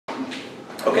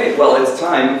Okay, well, it's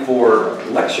time for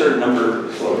lecture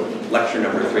number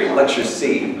 3, lecture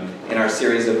C in our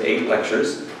series of 8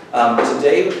 lectures.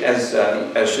 Today,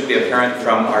 as should be apparent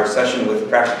from our session with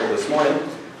Practical this morning,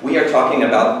 we are talking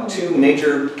about 2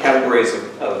 major categories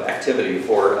of activity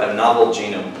for a novel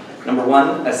genome. Number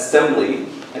 1, assembly,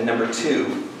 and number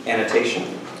 2,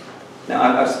 annotation.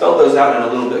 Now, I've spelled those out in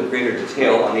a little bit greater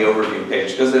detail on the overview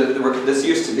page, because this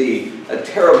used to be a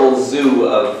terrible zoo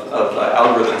of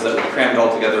algorithms that we crammed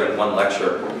all together in one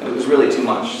lecture. It was really too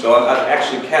much. So I've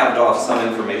actually calved off some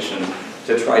information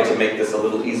to try to make this a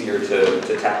little easier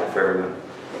to tackle for everyone.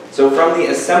 So from the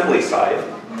assembly side,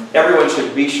 everyone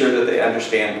should be sure that they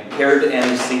understand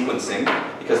paired-end sequencing,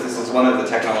 because this is one of the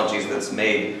technologies that's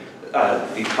made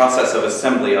the process of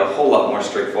assembly a whole lot more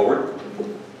straightforward.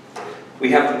 We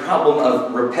have the problem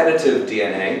of repetitive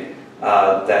DNA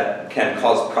that can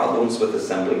cause problems with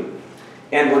assembly.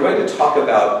 And we're going to talk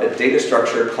about a data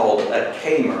structure called a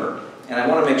k-mer. And I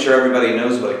want to make sure everybody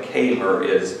knows what a k-mer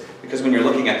is, because when you're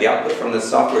looking at the output from this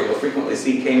software, you'll frequently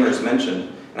see k-mers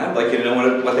mentioned. And I'd like you to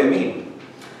know what they mean.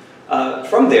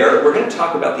 From there, we're going to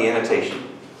talk about the annotation.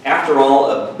 After all,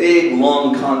 a big,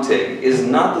 long contig is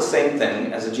not the same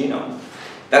thing as a genome.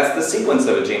 That's the sequence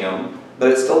of a genome, but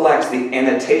it still lacks the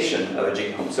annotation of a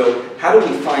genome. So how do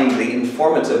we find the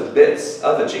informative bits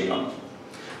of a genome?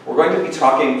 We're going to be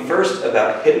talking first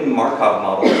about hidden Markov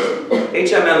models.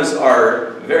 HMMs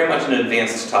are very much an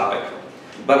advanced topic,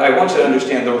 but I want you to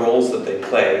understand the roles that they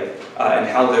play and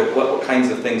how what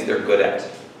kinds of things they're good at.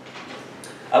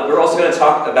 We're also going to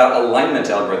talk about alignment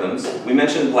algorithms. We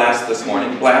mentioned BLAST this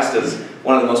morning. BLAST is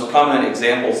one of the most prominent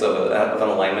examples of an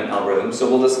alignment algorithm, so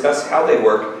we'll discuss how they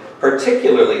work,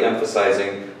 particularly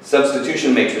emphasizing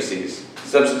substitution matrices.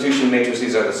 Substitution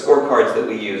matrices are the scorecards that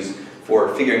we use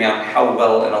for figuring out how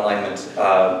well an alignment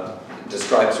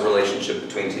describes a relationship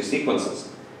between 2 sequences.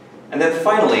 And then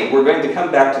finally, we're going to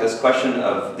come back to this question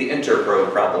of the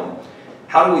InterPro problem.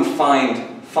 How do we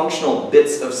find functional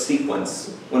bits of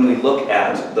sequence when we look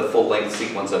at the full-length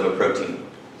sequence of a protein?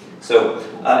 So,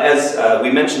 as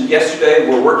we mentioned yesterday,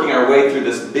 we're working our way through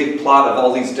this big plot of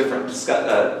all these different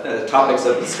topics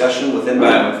of discussion within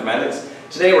bioinformatics.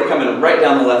 Today we're coming right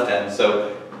down the left end.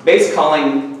 So, base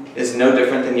calling is no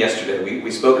different than yesterday.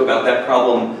 We spoke about that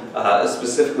problem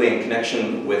specifically in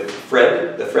connection with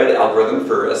Fred, the Fred algorithm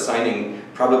for assigning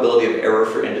probability of error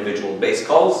for individual base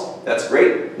calls. That's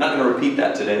great. Not going to repeat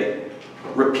that today.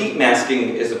 Repeat masking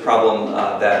is a problem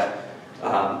that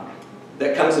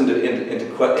comes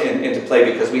into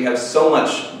play because we have so much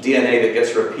DNA that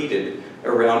gets repeated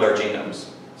around our genomes.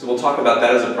 So we'll talk about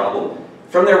that as a problem.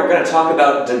 From there, we're going to talk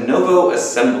about de novo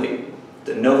assembly.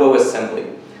 De novo assembly.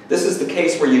 This is the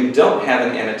case where you don't have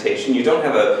an annotation, you don't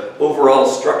have an overall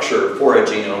structure for a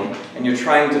genome, and you're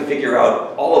trying to figure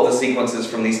out all of the sequences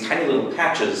from these tiny little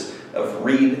patches of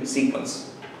read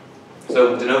sequence.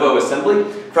 So de novo assembly.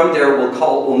 From there,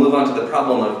 we'll move on to the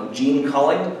problem of gene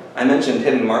calling. I mentioned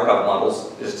hidden Markov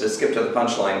models. Just to skip to the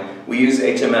punchline, we use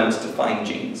HMMs to find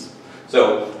genes.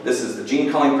 So this is the gene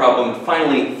calling problem.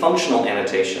 Finally, functional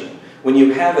annotation. When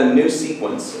you have a new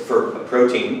sequence for a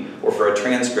protein or for a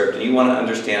transcript and you want to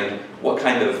understand what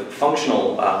kind of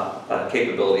functional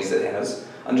capabilities it has,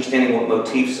 understanding what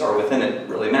motifs are within it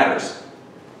really matters.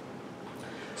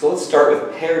 So let's start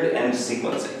with paired-end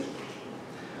sequencing.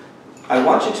 I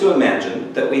want you to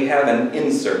imagine that we have an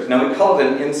insert. Now we call it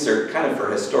an insert kind of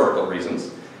for historical reasons.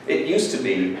 It used to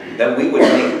be that we would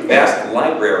make vast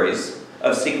libraries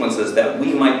of sequences that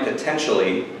we might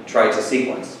potentially try to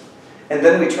sequence. And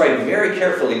then we tried very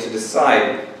carefully to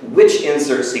decide which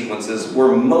insert sequences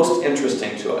were most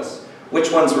interesting to us,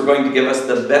 which ones were going to give us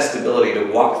the best ability to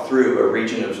walk through a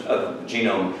region of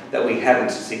genome that we hadn't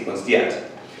sequenced yet.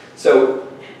 So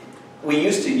we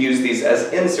used to use these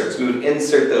as inserts. We would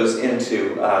insert those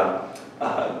into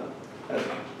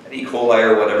E. coli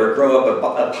or whatever, grow up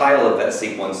a pile of that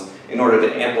sequence in order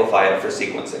to amplify it for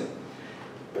sequencing.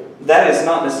 That is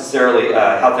not necessarily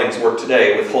how things work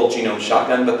today with whole genome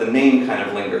shotgun, but the name kind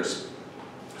of lingers.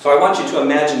 So I want you to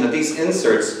imagine that these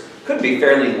inserts could be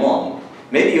fairly long.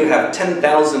 Maybe you have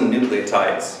 10,000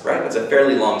 nucleotides, right? That's a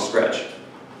fairly long stretch.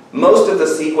 Most of the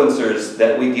sequencers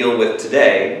that we deal with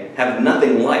today have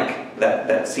nothing like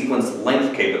that sequence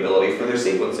length capability for their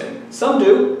sequencing. Some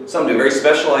do. Very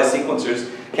specialized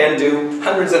sequencers can do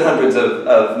hundreds and hundreds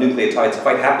of nucleotides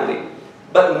quite happily.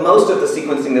 But most of the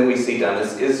sequencing that we see done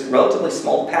is relatively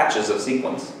small patches of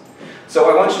sequence. So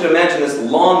I want you to imagine this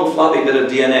long floppy bit of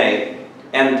DNA,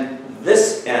 and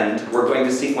this end we're going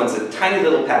to sequence a tiny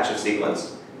little patch of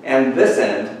sequence, and this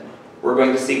end we're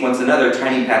going to sequence another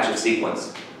tiny patch of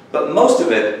sequence. But most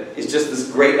of it is just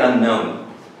this great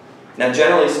unknown. Now,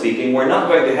 generally speaking, we're not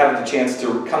going to have the chance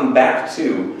to come back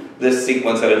to this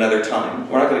sequence at another time.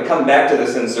 We're not going to come back to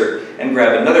this insert and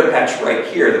grab another patch right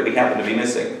here that we happen to be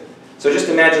missing. So just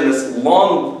imagine this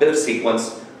long bit of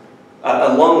sequence,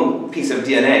 a long piece of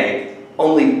DNA,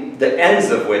 only the ends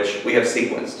of which we have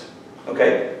sequenced.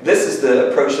 Okay? This is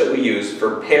the approach that we use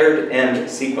for paired end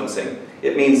sequencing.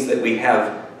 It means that we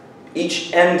have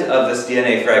each end of this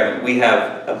DNA fragment, we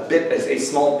have a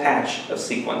small patch of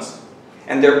sequence.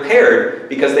 And they're paired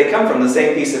because they come from the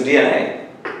same piece of DNA.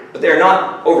 But they're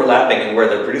not overlapping in where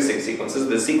they're producing sequences.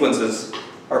 The sequences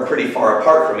are pretty far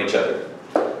apart from each other.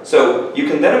 So you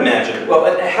can then imagine, well,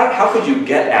 how could you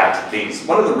get at these?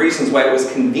 One of the reasons why it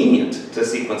was convenient to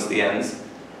sequence the ends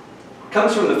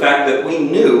comes from the fact that we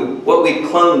knew what we'd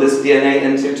cloned this DNA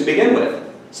into to begin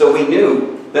with. So we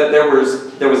knew that there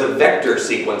was a vector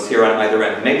sequence here on either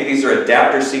end. Maybe these are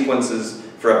adapter sequences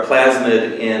for a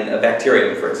plasmid in a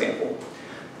bacterium, for example.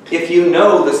 If you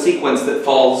know the sequence that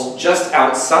falls just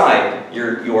outside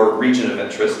your region of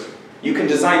interest, you can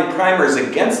design primers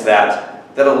against that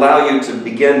allow you to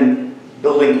begin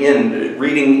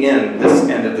reading in this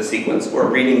end of the sequence or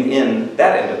reading in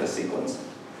that end of the sequence.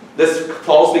 This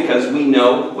falls because we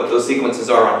know what those sequences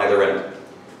are on either end.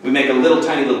 We make a little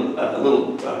tiny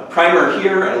little primer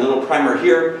here and a little primer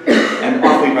here, and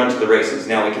off we run to the races.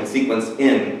 Now we can sequence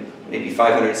in maybe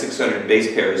 500, 600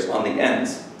 base pairs on the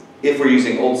ends if we're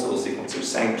using old school sequencers,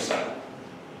 Sanger style.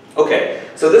 Okay,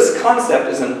 so this concept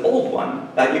is an old one.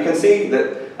 You can see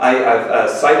that I've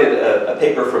cited a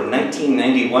paper from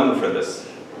 1991 for this.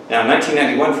 Now,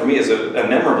 1991 for me is a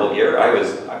memorable year. I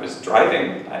was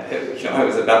driving. I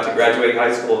was about to graduate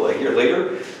high school a year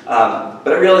later. But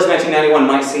I realized 1991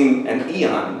 might seem an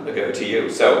eon ago to you.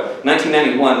 So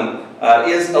 1991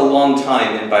 is a long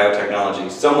time in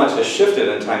biotechnology. So much has shifted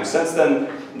in time since then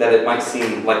that it might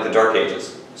seem like the Dark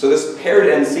Ages. So this paired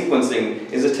end sequencing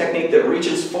is a technique that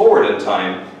reaches forward in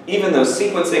time, even though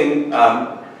sequencing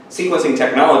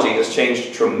technology has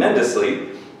changed tremendously,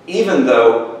 even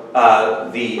though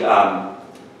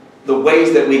the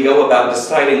ways that we go about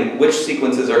deciding which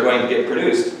sequences are going to get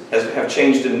produced have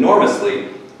changed enormously.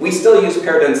 We still use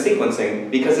paired end sequencing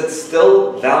because it's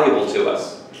still valuable to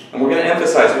us. And we're going to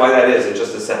emphasize why that is in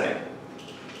just a second.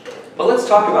 But let's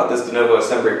talk about this de novo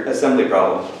assembly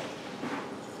problem.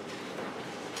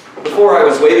 Before I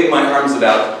was waving my arms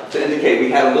about to indicate we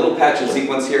had a little patch of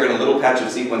sequence here and a little patch of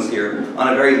sequence here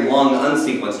on a very long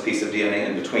unsequenced piece of DNA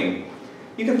in between.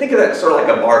 You can think of that sort of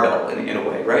like a barbell in a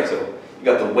way, right? So you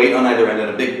got the weight on either end and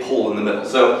a big pull in the middle.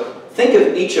 So think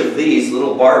of each of these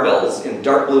little barbells in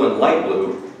dark blue and light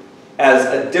blue as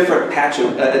a different patch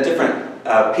of a different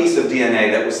piece of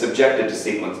DNA that was subjected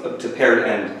to paired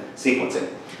end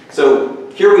sequencing. So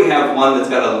here we have one that's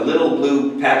got a little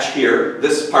blue patch here.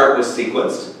 This part was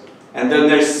sequenced. And then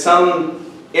there's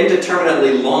some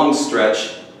indeterminately long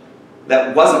stretch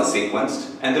that wasn't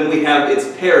sequenced, and then we have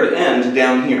its paired end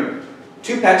down here.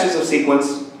 Two patches of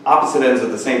sequence, opposite ends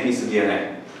of the same piece of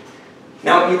DNA.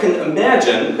 Now you can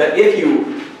imagine that if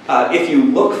you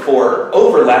look for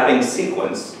overlapping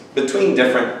sequence between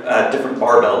different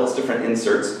barbells, different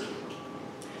inserts,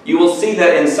 you will see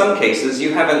that in some cases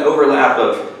you have an overlap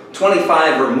of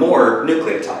 25 or more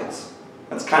nucleotides.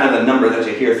 That's kind of a number that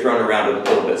you hear thrown around a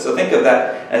little bit. So think of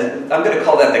that as, I'm going to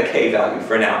call that the K value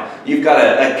for now. You've got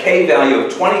a K value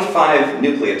of 25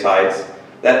 nucleotides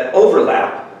that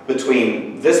overlap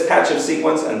between this patch of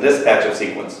sequence and this patch of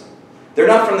sequence. They're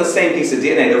not from the same piece of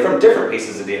DNA, they're from different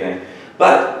pieces of DNA,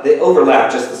 but they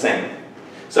overlap just the same.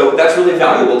 So that's really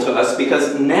valuable to us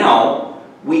because now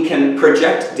we can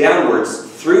project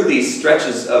downwards through these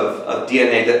stretches of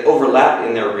DNA that overlap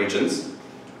in their regions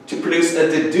to produce a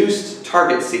deduced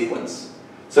target sequence.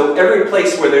 So every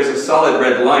place where there's a solid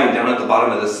red line down at the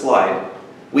bottom of this slide,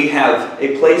 we have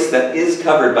a place that is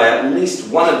covered by at least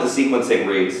one of the sequencing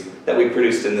reads that we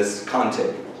produced in this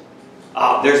contig.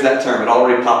 Ah, there's that term, it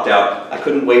already popped out. I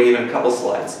couldn't wait even a couple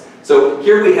slides. So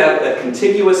here we have a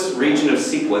contiguous region of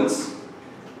sequence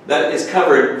that is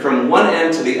covered from one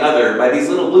end to the other by these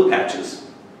little blue patches.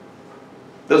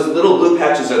 Those little blue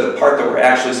patches are the part that were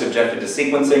actually subjected to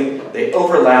sequencing. They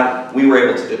overlap, we were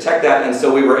able to detect that, and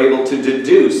so we were able to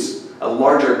deduce a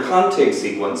larger contig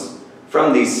sequence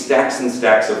from these stacks and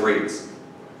stacks of reads.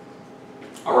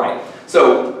 All right,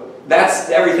 so that's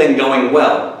everything going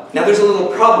well. Now there's a little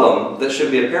problem that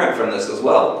should be apparent from this as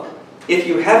well. If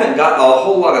you haven't got a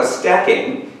whole lot of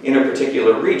stacking in a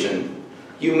particular region,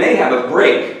 you may have a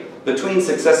break between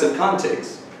successive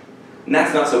contigs. And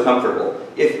that's not so comfortable.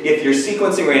 If your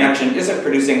sequencing reaction isn't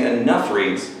producing enough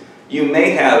reads, you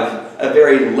may have a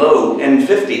very low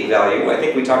N50 value. I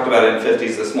think we talked about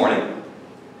N50s this morning.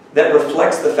 that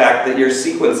reflects the fact that your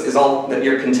sequence is that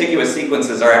your contiguous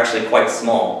sequences are actually quite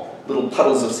small. Little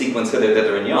puddles of sequence hither,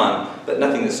 thither, and yon, but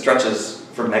nothing that stretches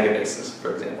for megabases,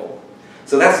 for example.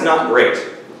 So that's not great.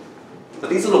 But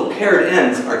these little paired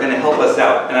ends are going to help us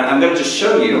out, and I'm going to just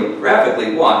show you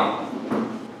graphically why.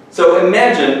 So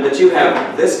imagine that you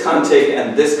have this contig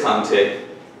and this contig.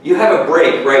 You have a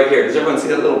break right here. Does everyone see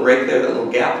that little break there, that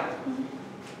little gap?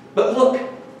 But look,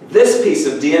 this piece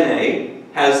of DNA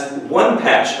has one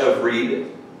patch of read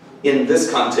in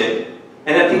this contig,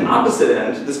 and at the opposite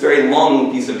end, this very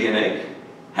long piece of DNA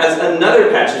has another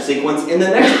patch of sequence in the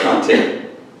next contig.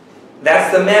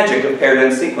 That's the magic of paired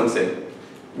end sequencing.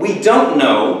 We don't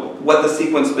know what the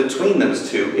sequence between those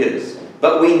two is,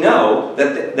 but we know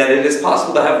that it is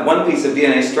possible to have one piece of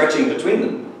DNA stretching between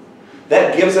them.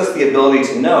 That gives us the ability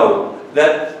to know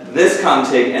that this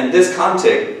contig and this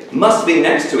contig must be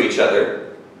next to each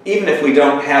other, even if we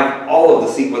don't have all of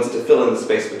the sequence to fill in the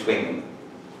space between them.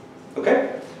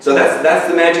 Okay? So that's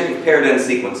the magic of paired end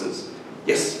sequences.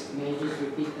 Yes? May I just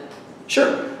repeat that?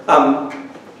 Sure.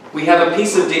 We have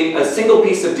a single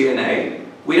piece of DNA.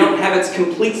 We don't have its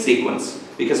complete sequence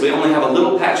because we only have a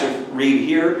little patch of read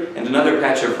here and another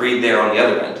patch of read there on the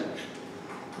other end.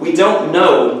 We don't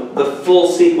know the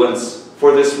full sequence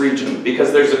for this region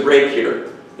because there's a break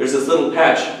here. There's this little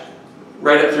patch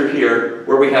right up through here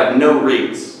where we have no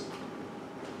reads.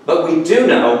 But we do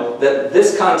know that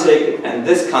this contig and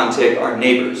this contig are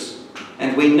neighbors.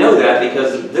 And we know that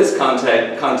because this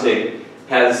contig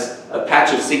has a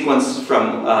patch of sequence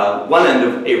from one end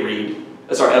of a read,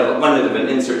 one end of an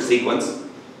insert sequence,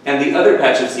 and the other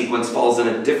patch of sequence falls in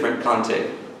a different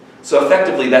contig. So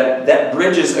effectively, that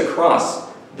bridges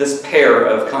across this pair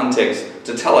of contigs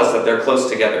to tell us that they're close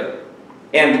together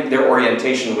and their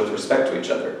orientation with respect to each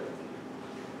other.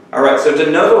 All right, so de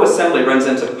novo assembly runs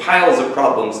into piles of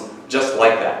problems just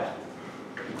like that.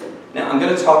 Now, I'm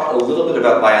going to talk a little bit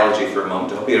about biology for a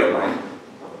moment. I hope you don't mind.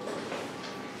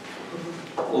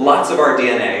 Lots of our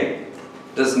DNA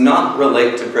does not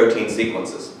relate to protein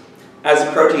sequences. As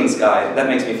a proteins guy, that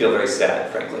makes me feel very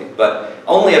sad, frankly, but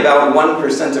only about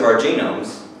 1% of our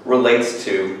genomes relates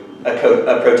to a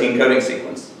protein coding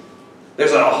sequence.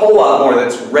 There's a whole lot more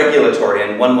that's regulatory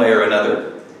in one way or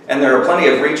another, and there are plenty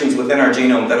of regions within our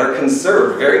genome that are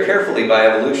conserved very carefully by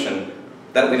evolution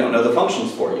that we don't know the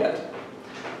functions for yet.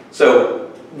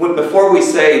 So before we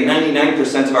say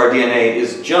 99% of our DNA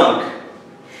is junk,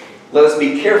 let us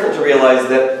be careful to realize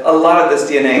that a lot of this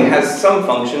DNA has some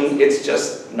function, it's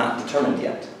just not determined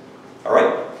yet. All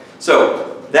right?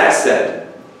 So, that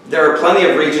said, there are plenty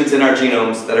of regions in our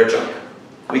genomes that are junk.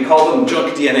 We call them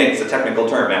junk DNA, it's a technical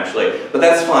term actually, but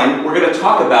that's fine. We're going to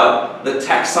talk about the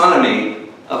taxonomy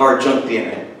of our junk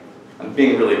DNA. I'm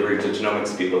being really rude to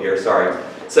genomics people here, sorry.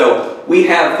 So, we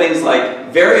have things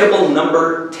like variable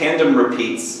number tandem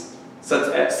repeats, such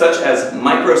as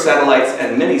microsatellites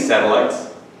and mini-satellites.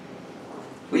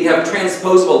 We have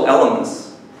transposable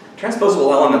elements.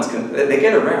 Transposable elements, they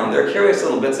get around. They're curious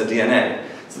little bits of DNA.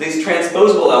 So these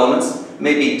transposable elements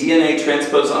may be DNA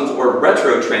transposons or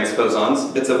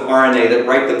retrotransposons, bits of RNA that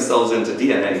write themselves into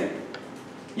DNA.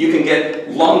 You can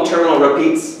get long terminal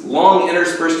repeats, long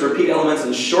interspersed repeat elements,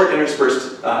 and short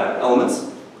interspersed elements.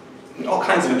 All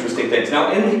kinds of interesting things.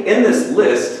 Now, in this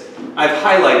list, I've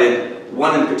highlighted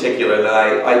one in particular that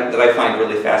I find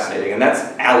really fascinating, and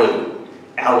that's ALU.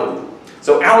 ALU.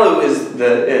 So ALU is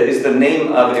the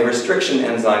name of a restriction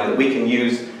enzyme that we can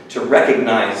use to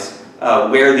recognize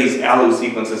where these ALU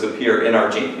sequences appear in our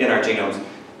genomes.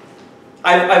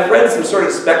 I've read some sort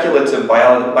of speculative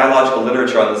biological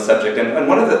literature on this subject, and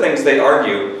one of the things they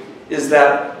argue is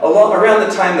that around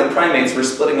the time the primates were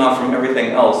splitting off from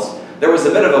everything else, there was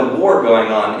a bit of a war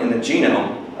going on in the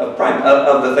genome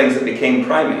of the things that became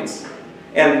primates.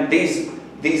 And this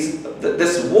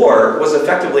war was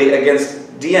effectively against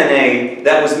DNA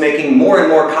that was making more and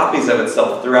more copies of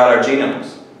itself throughout our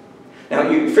genomes. Now,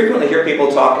 you frequently hear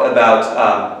people talk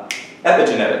about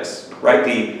epigenetics, right?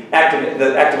 The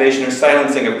activation or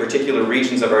silencing of particular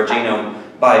regions of our genome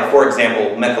by, for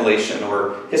example, methylation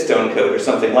or histone code or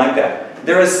something like that.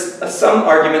 There is some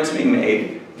argument to be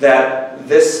made that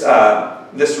this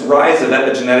rise of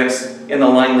epigenetics in the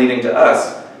line leading to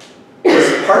us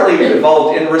was partly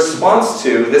evolved in response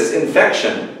to this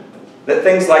infection, that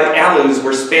things like ALUs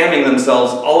were spamming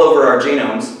themselves all over our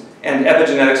genomes, and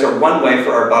epigenetics are one way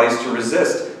for our bodies to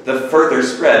resist the further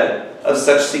spread of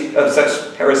such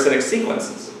parasitic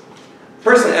sequences.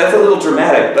 Personally, that's a little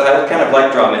dramatic, but I kind of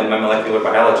like drama in my molecular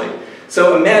biology.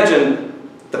 So imagine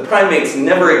the primates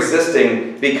never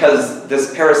existing because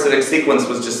this parasitic sequence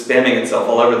was just spamming itself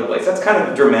all over the place. That's kind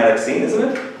of a dramatic scene, isn't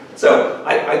it? So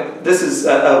this is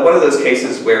one of those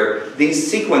cases where these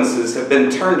sequences have been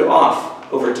turned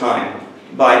off over time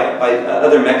by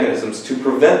other mechanisms to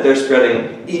prevent their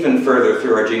spreading even further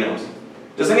through our genomes.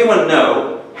 Does anyone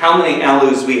know how many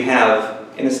ALUs we have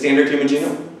in a standard human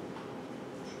genome?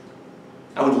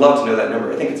 I would love to know that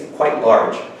number. I think it's quite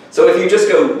large. So if you just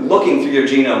go looking through your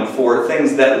genome for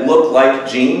things that look like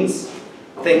genes,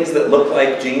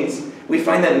 we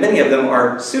find that many of them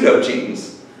are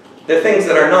pseudogenes. They're things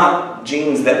that are not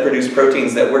genes that produce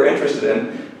proteins that we're interested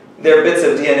in. They're bits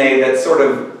of DNA that sort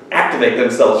of activate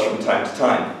themselves from time to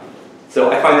time.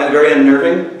 So I find that very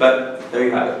unnerving, but there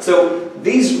you have it. So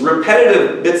these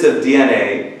repetitive bits of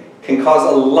DNA can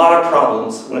cause a lot of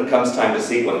problems when it comes time to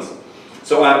sequence.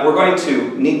 So we're going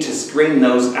to need to screen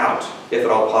those out, if at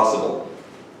all possible.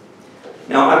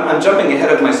 Now, I'm jumping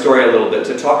ahead of my story a little bit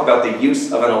to talk about the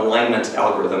use of an alignment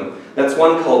algorithm. That's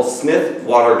one called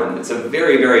Smith-Waterman. It's a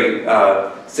very, very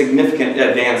significant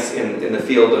advance in the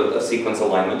field of sequence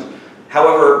alignment.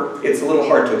 However, it's a little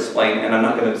hard to explain, and I'm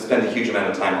not going to spend a huge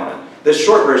amount of time on it. The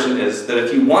short version is that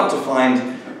if you want to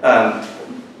find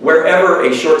wherever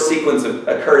a short sequence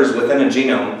occurs within a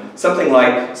genome, something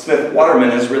like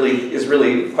Smith-Waterman is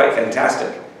really quite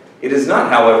fantastic. It is not,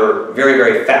 however, very,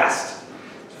 very fast.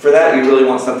 For that, you really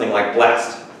want something like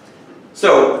BLAST.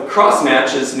 So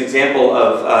cross-match is an example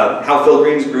of how Phil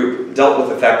Green's group dealt with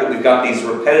the fact that we've got these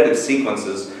repetitive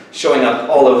sequences showing up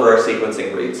all over our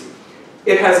sequencing reads.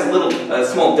 It has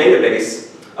a small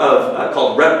database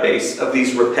called RepBase of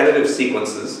these repetitive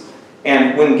sequences,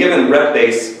 and when given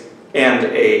RepBase and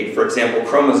for example,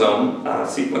 chromosome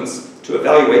sequence to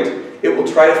evaluate, it will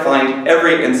try to find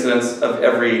every incidence of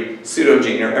every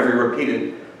pseudogene or every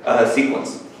repeated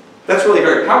sequence. That's really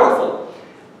very powerful.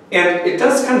 And it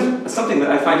does kind of something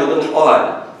that I find a little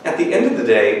odd. At the end of the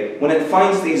day, when it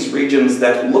finds these regions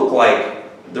that look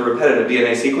like the repetitive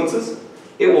DNA sequences,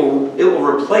 it will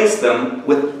replace them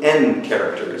with N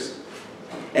characters.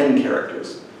 N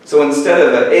characters. So instead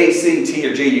of an A, C, T,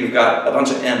 or G, you've got a bunch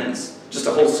of N's. Just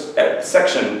a whole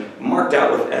section marked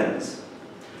out with N's.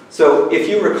 So if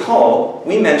you recall,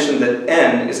 we mentioned that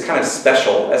N is kind of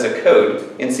special as a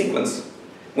code in sequence.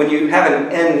 When you have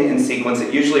an N in sequence,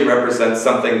 it usually represents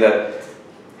something that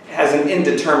has an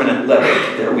indeterminate letter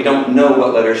there. We don't know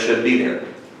what letter should be there.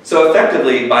 So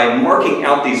effectively, by marking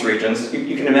out these regions,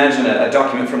 you can imagine a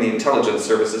document from the intelligence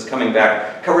services coming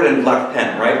back, covered in black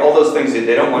pen, right? All those things that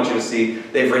they don't want you to see,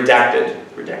 they've redacted.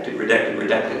 Redacted, redacted,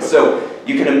 redacted. So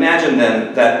you can imagine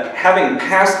then that having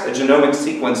passed a genomic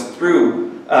sequence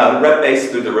through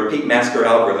RepBase, through the repeat masker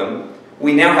algorithm,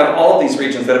 we now have all these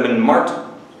regions that have been marked,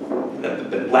 that have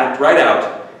been blacked right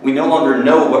out. We no longer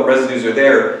know what residues are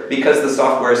there because the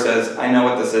software says, I know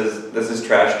what this is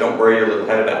trash, don't worry your little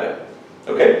head about it.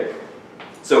 Okay?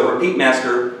 So repeat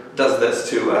masker does this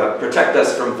to protect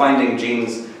us from finding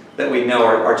genes that we know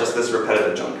are just this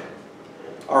repetitive junk.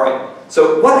 All right,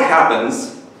 so what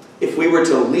happens if we were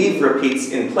to leave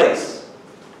repeats in place?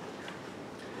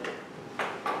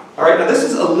 All right, now this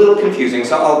is a little confusing,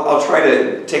 so I'll try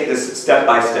to take this step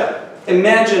by step.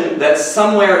 Imagine that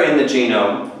somewhere in the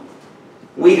genome,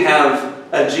 we have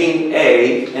a gene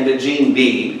A and a gene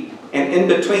B, and in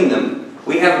between them,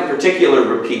 we have a particular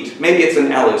repeat. Maybe it's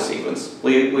an ALU sequence.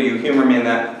 Will you humor me in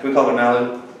that? Can we call it an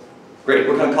ALU? Great,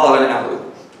 we're going to call it an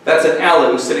ALU. That's an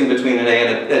ALU sitting between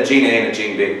a gene A and a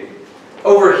gene B.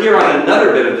 Over here on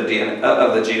another bit of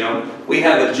the genome, we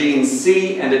have a gene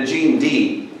C and a gene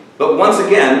D. But once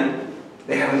again,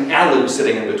 they have an ALU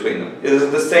sitting in between them. Is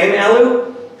it the same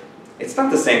ALU? It's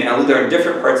not the same ALU. There are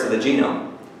different parts of the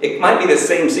genome. It might be the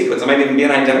same sequence. It might even be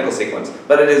an identical sequence.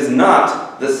 But it is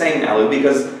not the same ALU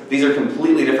because these are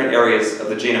completely different areas of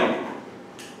the genome.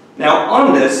 Now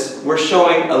on this, we're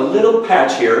showing a little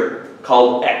patch here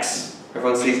called X.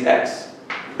 Everyone sees X.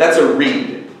 That's a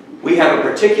read. We have a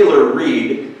particular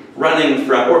read running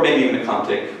from, or maybe even a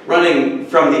contig, running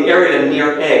from the area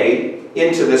near A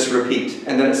into this repeat,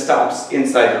 and then it stops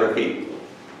inside the repeat.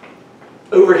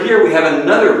 Over here we have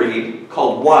another read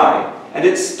called Y, and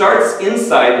it starts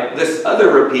inside this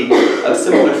other repeat of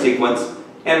similar sequence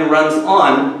and runs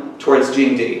on towards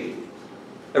gene D.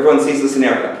 Everyone sees the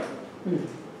scenario.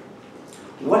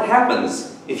 What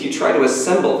happens if you try to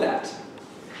assemble that?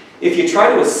 If you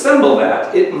try to assemble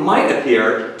that, it might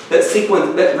appear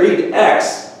that read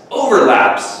X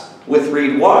overlaps with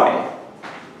read Y.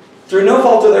 Through no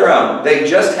fault of their own, they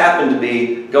just happen to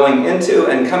be going into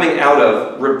and coming out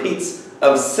of repeats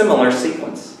of similar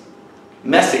sequence.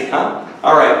 Messy, huh?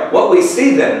 All right, what we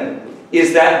see then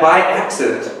is that by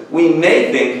accident, we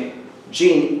may think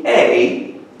gene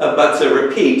A abuts a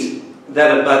repeat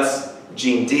that abuts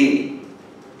gene D.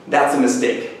 That's a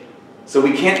mistake. So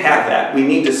we can't have that. We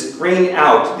need to screen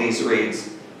out these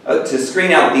reads, to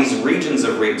screen out these regions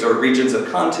of reads or regions of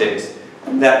contigs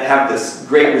that have this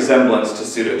great resemblance to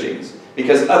pseudogenes.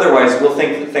 Because otherwise we'll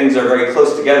think that things are very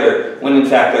close together when in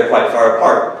fact they're quite far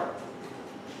apart.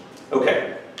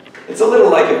 Okay, it's a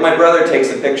little like if my brother takes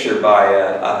a picture by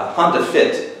a Honda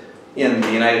Fit in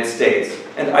the United States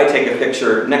and I take a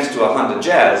picture next to a Honda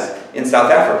Jazz in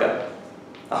South Africa.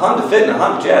 A Honda Fit and a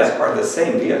Honda Jazz are the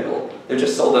same vehicle. They're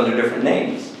just sold under different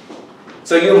names.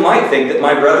 So you might think that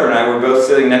my brother and I were both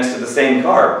sitting next to the same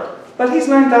car, but he's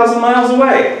 9,000 miles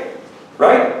away,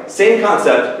 right? Same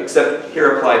concept, except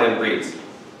here applied in reads.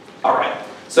 All right,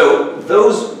 so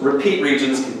those repeat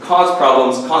regions can cause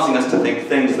problems, causing us to think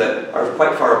things that are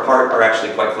quite far apart are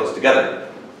actually quite close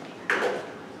together.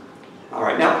 All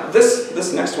right, now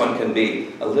this next one can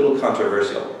be a little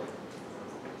controversial.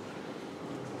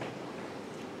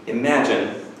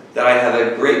 Imagine that I have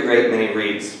a great many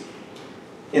reads.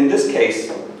 In this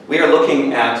case, we are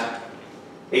looking at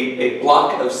a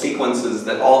block of sequences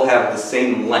that all have the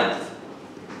same length.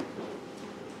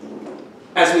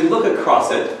 As we look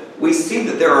across it, we see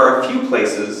that there are a few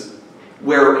places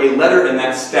where a letter in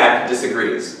that stack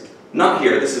disagrees. Not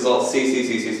here, this is all C, C,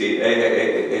 C, C, C, A,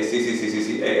 A, A, A, C, C, C, C,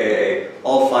 C, A, A, A,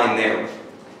 all fine there.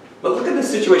 But look at the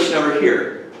situation over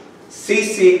here. C,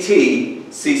 C,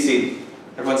 T, C, C.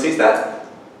 Everyone sees that?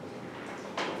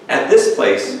 At this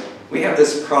place, we have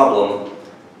this problem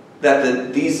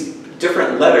that these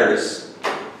different letters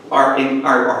are in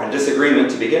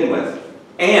disagreement to begin with.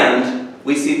 And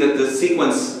we see that the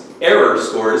sequence error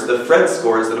scores, the Fred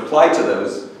scores that apply to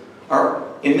those, are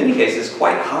in many cases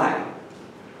quite high.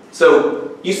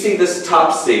 So you see this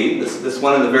top C, this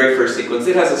one in the very first sequence,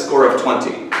 it has a score of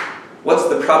 20. What's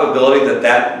the probability that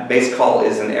that base call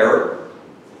is an error?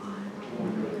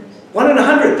 1 in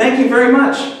 100, thank you very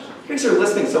much. You guys are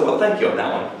listening so well, thank you on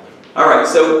that one. All right,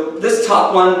 so this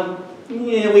top one,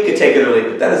 yeah, we could take it or leave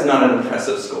it. That is not an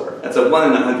impressive score. That's a 1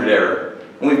 in 100 error.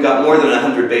 And we've got more than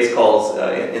 100 base calls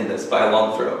in this by a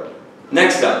long throw.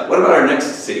 Next up, what about our next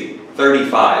C,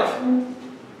 35?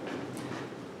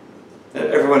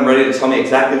 Everyone ready to tell me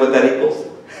exactly what that equals?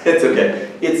 It's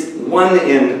okay. It's 1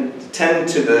 in 10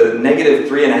 to the negative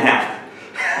 3.5.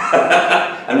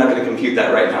 I'm not going to compute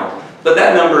that right now. But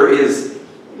that number is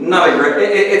not a great,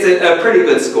 it's a pretty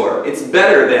good score. It's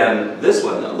better than this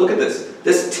one though. Look at this.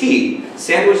 This T,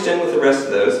 sandwiched in with the rest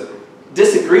of those,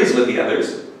 disagrees with the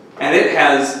others, and it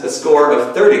has a score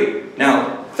of 30.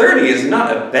 Now, 30 is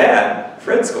not a bad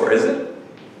Fred score, is it?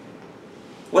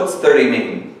 What's 30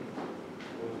 mean?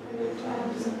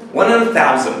 1 in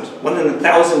 1,000. 1 in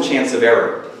 1,000 chance of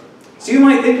error. So you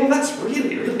might think, well, that's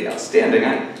really outstanding.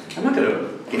 I'm not going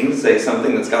to getting to say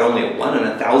something that's got only a 1 in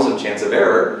 1,000 chance of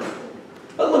error.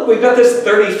 But look, we've got this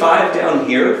 35 down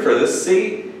here for this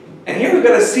C, and here we've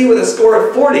got a C with a score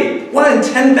of 40. 1 in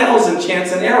 10,000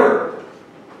 chance in error.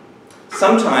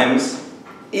 Sometimes,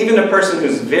 even a person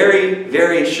who's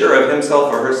very sure of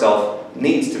himself or herself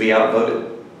needs to be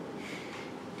outvoted.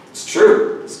 It's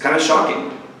true. It's kind of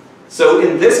shocking. So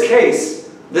in this case,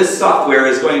 this software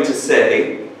is going to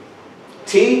say,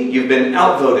 T, you've been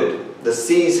outvoted. The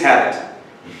C's had it.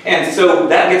 And so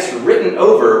that gets written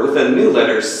over with a new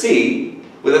letter, C,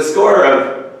 with a score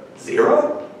of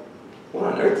 0?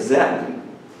 What on earth does that mean?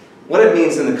 What it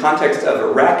means in the context of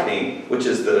Arachne, which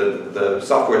is the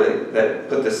software that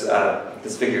put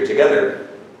this figure together,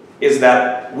 is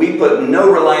that we put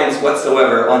no reliance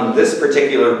whatsoever on this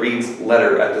particular read's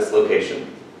letter at this location.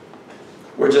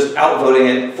 We're just outvoting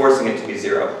it, forcing it to be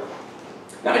 0.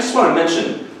 Now I just want to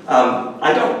mention,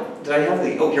 did I have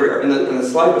the, oh here we are, in the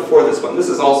slide before this one, this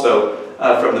is also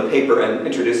from the paper and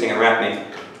introducing Arachne.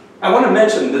 I want to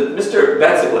mention that Mr.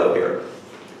 Batziglo here,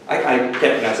 I can't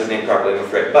pronounce his name properly, I'm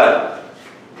afraid, but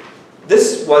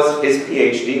this was his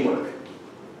PhD work.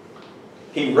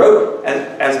 He wrote,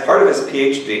 as part of his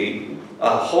PhD,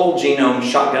 a whole genome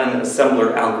shotgun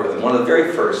assembler algorithm, one of the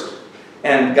very first,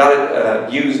 and got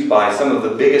it used by some of the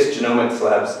biggest genomics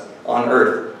labs on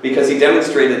Earth, because he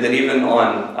demonstrated that even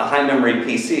on a high-memory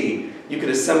PC, you could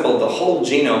assemble the whole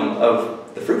genome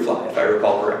of the fruit fly, if I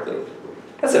recall correctly.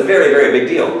 That's a very big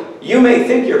deal. You may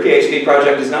think your PhD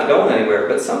project is not going anywhere,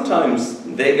 but sometimes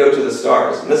they go to the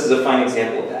stars, and this is a fine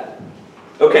example of that.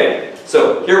 Okay,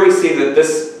 so here we see that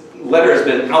this letter has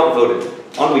been outvoted.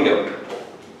 On we go.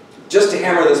 Just to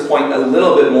hammer this point a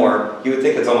little bit more, you would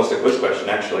think it's almost a quiz question,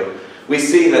 actually. We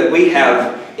see that we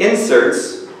have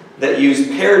inserts that use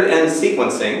paired end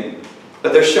sequencing,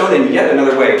 but they're shown in yet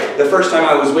another way. The first time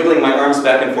I was wiggling my arms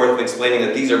back and forth and explaining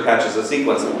that these are patches of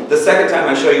sequence. The second time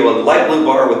I show you a light blue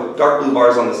bar with dark blue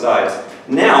bars on the sides.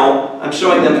 Now, I'm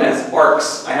showing them as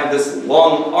arcs. I have this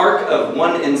long arc of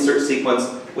one insert sequence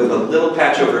with a little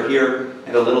patch over here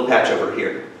and a little patch over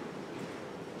here.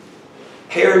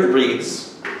 Paired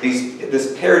reads,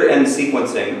 this paired end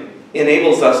sequencing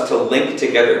enables us to link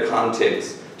together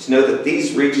contigs, to know that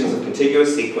these regions of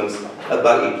contiguous sequence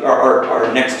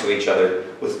are next to each other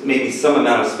with maybe some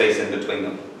amount of space in between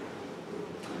them.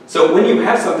 So when you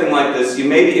have something like this, you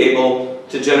may be able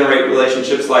to generate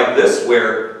relationships like this,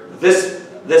 where this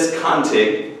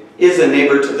contig is a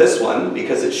neighbor to this one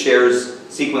because it shares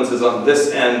sequences on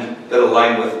this end that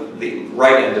align with the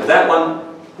right end of that one.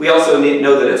 We also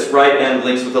know that its right end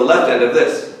links with the left end of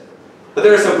this. But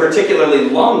there are some particularly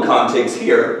long contigs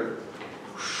here,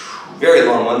 very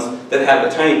long ones, that have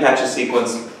a tiny patch of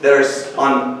sequence that are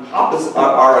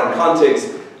on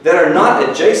contigs that are not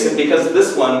adjacent because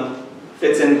this one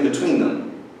fits in between them.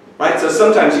 Right? So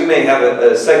sometimes you may have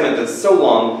a segment that's so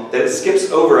long that it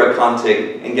skips over a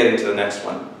contig and getting to the next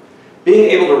one. Being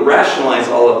able to rationalize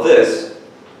all of this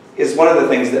is one of the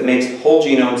things that makes whole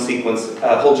genome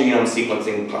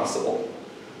sequencing possible.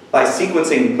 By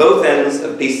sequencing both ends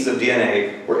of pieces of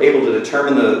DNA, we're able to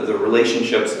determine the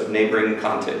relationships of neighboring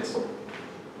contigs.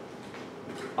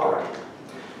 All right.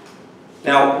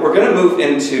 Now, we're going to move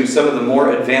into some of the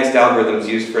more advanced algorithms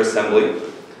used for assembly.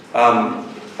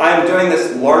 I'm doing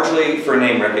this largely for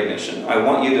name recognition. I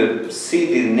want you to see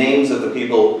the names of the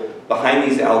people behind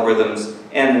these algorithms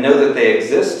and know that they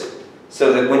exist,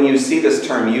 so that when you see this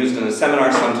term used in a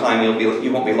seminar sometime,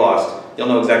 you won't be lost. You'll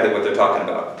know exactly what they're talking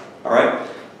about. All right?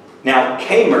 Now,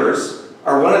 K-mers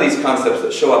are one of these concepts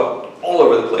that show up all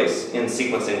over the place in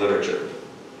sequencing literature.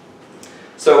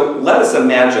 So let us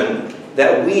imagine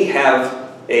that we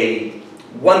have a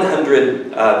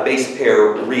 100 base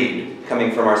pair read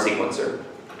coming from our sequencer.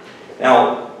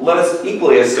 Now, let us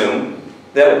equally assume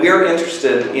that we're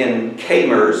interested in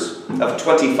K-mers of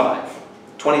 25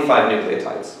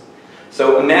 nucleotides.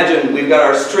 So imagine we've got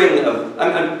our string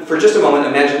of, for just a moment,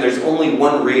 imagine there's only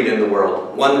one read in the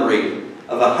world, one read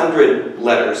of 100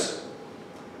 letters.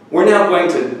 We're now going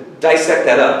to dissect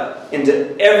that up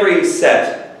into every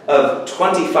set of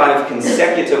 25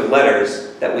 consecutive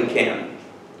letters that we can.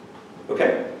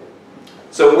 Okay?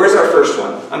 So where's our first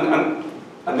one?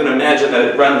 I'm going to imagine that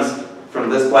it runs from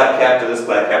this black cap to this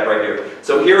black cap right here.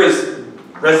 So here is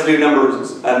residue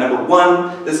number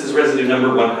 1. This is residue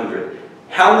number 100.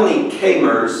 How many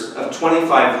K-mers of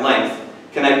 25 length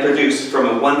can I produce from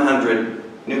a 100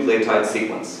 nucleotide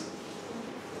sequence?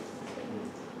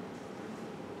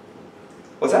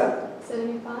 What's that?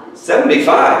 75.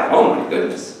 75! Oh my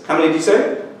goodness. How many did you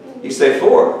say? You say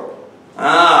 4.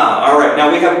 Ah, all right. Now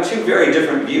we have two very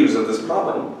different views of this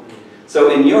problem.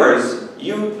 So in yours,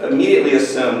 you immediately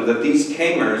assume that these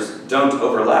K-mers don't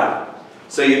overlap.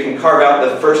 So you can carve out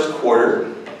the first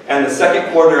quarter, and the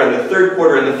second quarter, and the third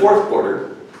quarter, and the fourth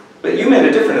quarter. But you made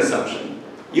a different assumption.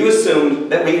 You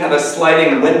assumed that we have a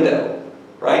sliding window,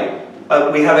 right?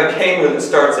 We have a K-mer that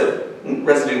starts at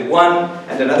residue 1,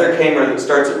 and another K-mer that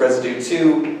starts at residue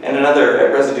 2, and another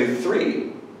at residue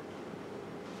 3.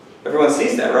 Everyone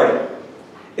sees that, right?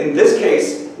 In this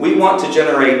case, we want to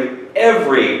generate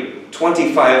every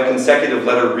 25 consecutive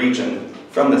letter region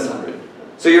from this 100.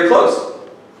 So you're close.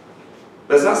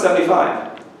 But it's not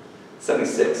 75.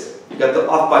 76. You got the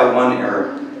off by 1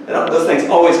 error. And those things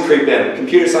always creep in.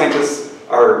 Computer scientists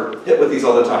are hit with these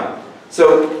all the time.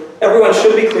 So everyone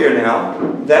should be clear now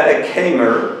that a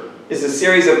K-mer is a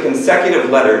series of consecutive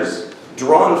letters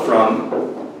drawn from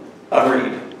a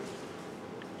read.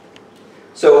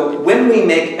 So when we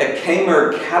make a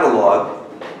K-mer catalog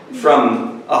from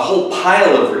a whole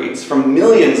pile of reads, from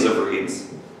millions of reads,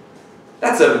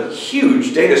 that's a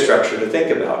huge data structure to think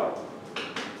about.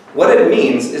 What it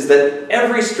means is that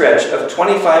every stretch of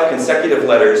 25 consecutive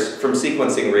letters from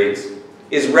sequencing reads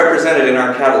is represented in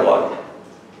our catalog.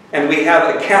 And we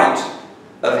have a count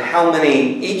of how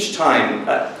many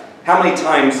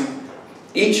times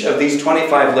each of these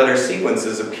 25 letter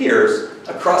sequences appears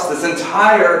across this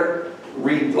entire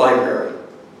read library.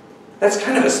 That's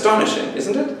kind of astonishing,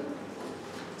 isn't it?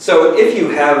 So if you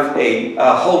have a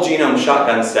whole genome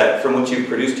shotgun set from which you've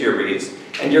produced your reads,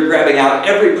 and you're grabbing out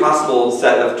every possible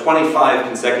set of 25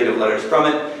 consecutive letters from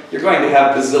it, you're going to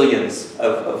have bazillions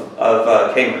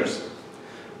of K-mers.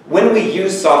 When we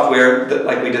use software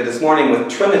like we did this morning with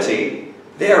Trinity,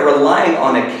 they are relying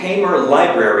on a K-mer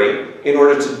library in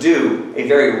order to do a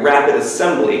very rapid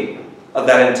assembly of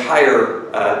that entire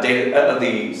data, of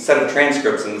the set of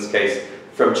transcripts in this case,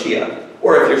 from Chia.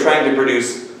 Or if you're trying to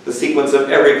produce the sequence of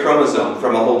every chromosome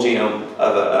from a whole genome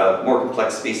of a more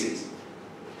complex species.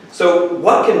 So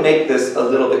what can make this a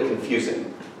little bit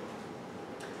confusing?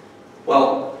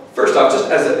 Well, first off, just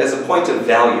as a point of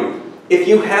value, if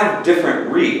you have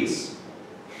different reads,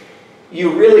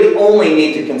 you really only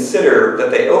need to consider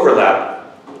that they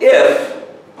overlap if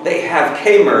they have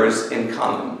k-mers in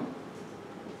common.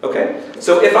 Okay?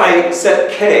 So if I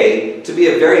set k to be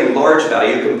a very large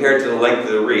value compared to the length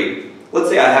of the read, let's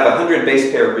say I have 100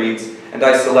 base pair reads and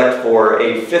I select for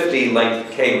a 50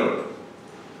 length k-mer.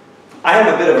 I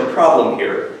have a bit of a problem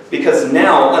here because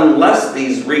now, unless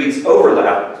these reads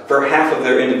overlap for half of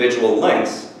their individual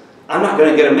lengths, I'm not going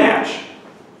to get a match.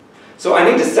 So I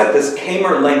need to set this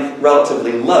k-mer length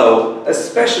relatively low,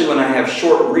 especially when I have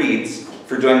short reads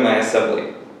for doing my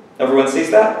assembly. Everyone sees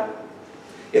that?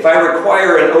 If I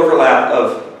require an overlap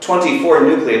of 24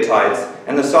 nucleotides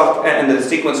and the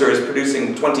sequencer is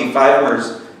producing 25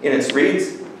 mers in its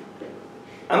reads,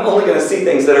 I'm only going to see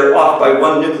things that are off by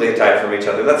one nucleotide from each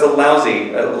other. That's a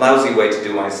lousy way to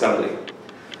do my assembly.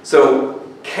 So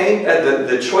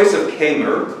the choice of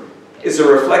k-mer is a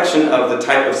reflection of the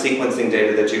type of sequencing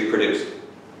data that you've produced.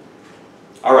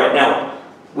 All right, now,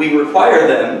 we require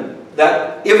then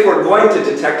that if we're going to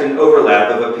detect an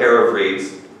overlap of a pair of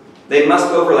reads, they must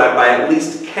overlap by at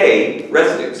least k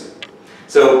residues.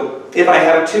 So if I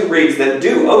have two reads that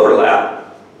do overlap,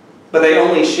 but they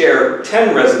only share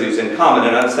 10 residues in common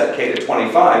and I've set k to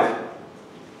 25,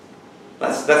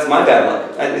 that's my bad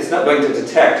luck. It's not going to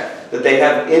detect that they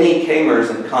have any k-mers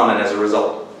in common as a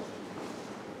result.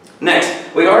 Next,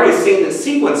 we've already seen that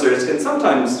sequencers can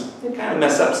sometimes kind of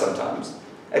mess up sometimes.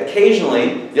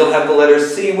 Occasionally, you'll have the letter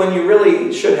C when you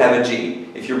really should have a G.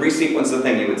 If you resequence the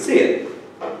thing, you would see it.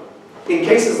 In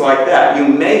cases like that, you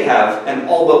may have an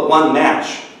all but one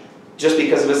match just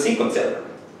because of a sequence error.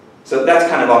 So that's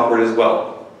kind of awkward as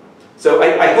well. So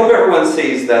I hope everyone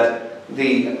sees that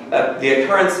the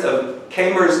occurrence of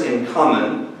k-mers in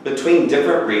common between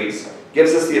different reads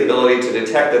gives us the ability to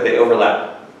detect that they overlap.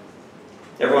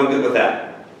 Everyone good with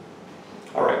that?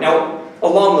 All right, now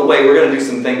along the way we're going to do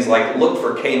some things like look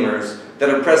for k-mers that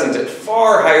are present at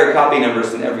far higher copy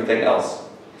numbers than everything else.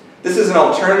 This is an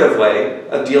alternative way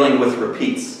of dealing with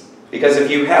repeats, because if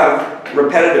you have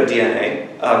repetitive DNA,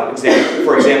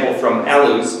 for example from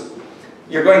alus,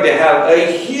 you're going to have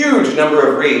a huge number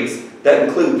of reads that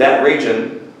include that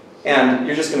region, and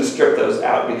you're just going to strip those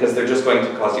out because they're just going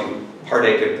to cause you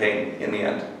heartache and pain in the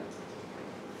end.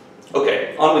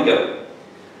 Okay, on we go.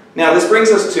 Now this brings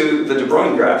us to the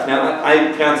Bruijn graph. Now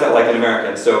I pronounce that like an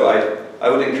American, so I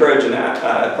would encourage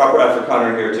a proper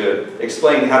Afrikaner here to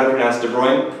explain how to pronounce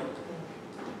Bruijn.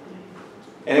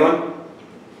 Anyone?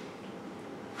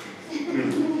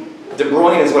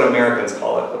 Bruijn is what Americans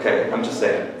call it. Okay, I'm just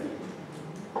saying.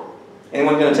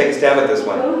 Anyone going to take a stab at this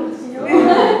one?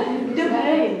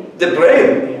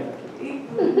 Bruijn.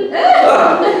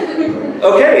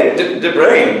 Okay,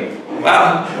 Bruijn.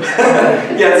 Wow.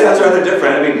 Yeah, it sounds rather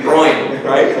different. I mean, groin,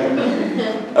 right?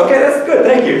 Okay, that's good.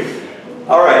 Thank you.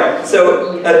 All right.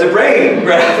 So, a Bruijn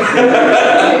graph.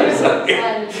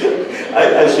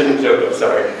 I shouldn't joke. I'm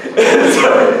sorry.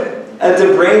 So, a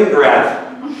Bruijn graph.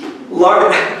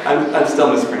 I'm still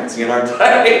mispronouncing it, aren't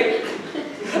I?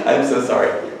 I'm so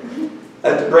sorry. A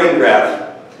Bruijn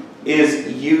graph is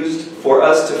used for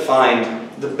us to find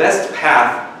the best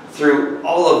path through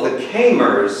all of the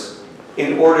k-mers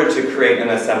in order to create an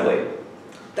assembly.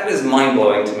 That is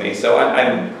mind-blowing to me. So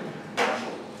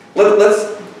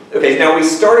okay, now we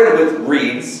started with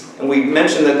reads, and we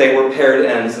mentioned that they were paired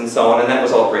ends and so on, and that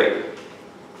was all great.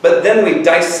 But then we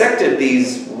dissected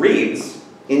these reads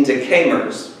into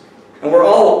k-mers, and we're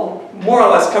all more or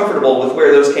less comfortable with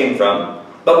where those came from,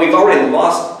 but we're already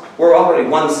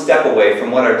one step away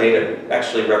from what our data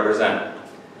actually represent.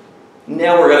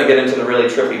 Now we're going to get into the really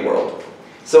trippy world.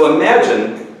 So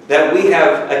imagine that we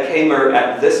have a k-mer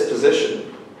at this position.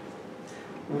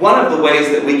 One of the ways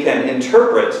that we can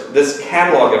interpret this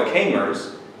catalog of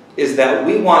k-mers is that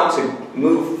we want to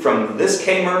move from this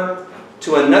k-mer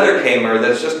to another k-mer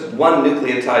that's just one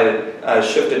nucleotide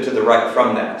shifted to the right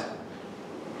from that.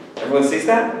 Everyone sees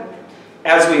that?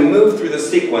 As we move through the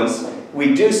sequence,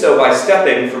 we do so by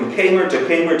stepping from k-mer to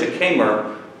k-mer to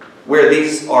k-mer, where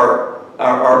these are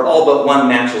all but one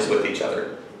matches with each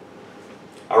other.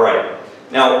 All right.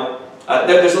 Now,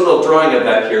 there's a little drawing of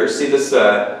that here. See this?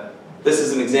 This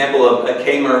is an example of a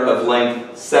k-mer of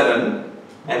length 7,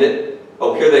 and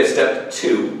here they've stepped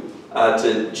 2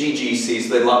 to GGC, so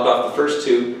they lopped off the first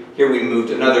 2. Here we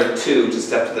moved another 2 to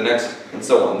step to the next, and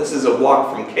so on. This is a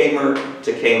walk from k-mer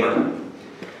to k-mer.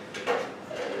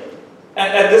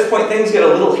 At this point, things get a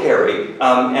little hairy,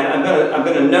 and I'm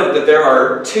going to note that there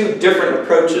are 2 different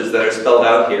approaches that are spelled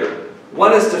out here.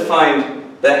 One is to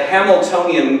find the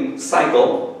Hamiltonian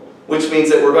cycle which means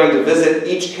that we're going to visit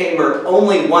each k-mer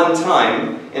only one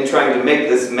time in trying to make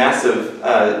this massive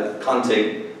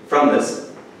contig from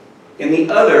this. In the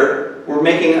other, we're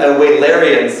making a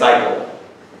Eulerian cycle.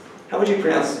 How would you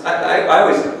pronounce? I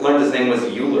always learned his name was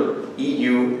Euler,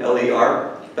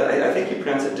 E-U-L-E-R, but I think you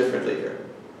pronounce it differently here.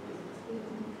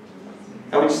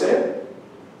 How would you say it?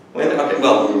 Okay,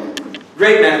 well,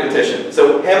 great mathematician.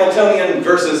 So Hamiltonian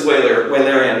versus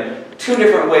Eulerian, two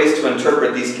different ways to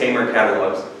interpret these k-mer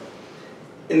catalogs.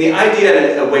 And the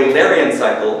idea in a Eulerian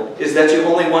cycle is that you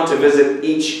only want to visit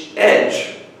each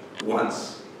edge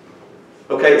once.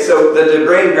 Okay, so the de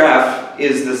Bruijn graph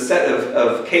is the set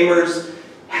of k-mers.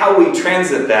 How we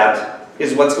transit that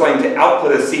is what's going to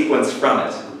output a sequence from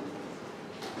it.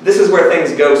 This is where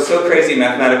things go so crazy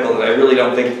mathematical that I really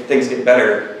don't think things get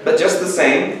better. But just the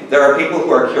same, there are people who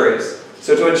are curious.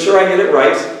 So to ensure I get it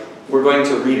right, we're going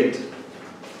to read it.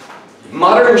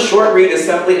 Modern short read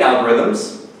assembly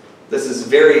algorithms. This is a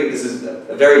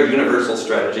very universal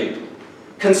strategy.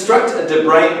 Construct a de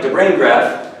Bruijn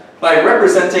graph by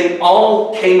representing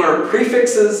all k-mer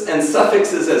prefixes and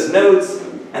suffixes as nodes,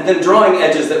 and then drawing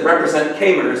edges that represent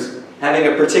k-mers having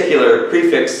a particular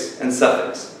prefix and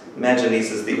suffix. Imagine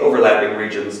these as the overlapping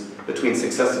regions between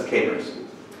successive k-mers.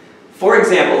 For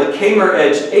example, the k-mer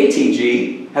edge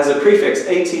ATG has a prefix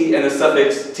AT and a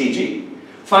suffix TG.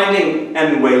 Finding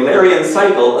an Eulerian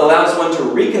cycle allows one to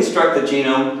reconstruct the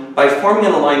genome by forming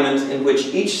an alignment in which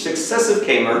each successive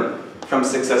k-mer from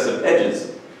successive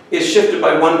edges is shifted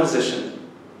by one position.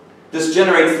 This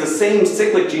generates the same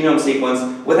cyclic genome sequence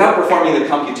without performing the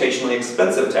computationally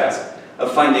expensive task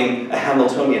of finding a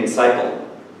Hamiltonian cycle.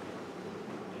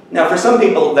 Now, for some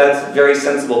people, that's very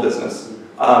sensible business.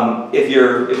 If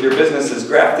your business is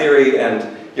graph theory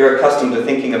and you're accustomed to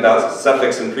thinking about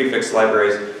suffix and prefix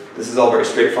libraries, this is all very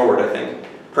straightforward, I think.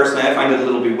 Personally, I find it a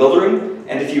little bewildering,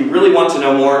 and if you really want to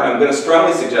know more, I'm going to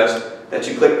strongly suggest that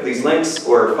you click these links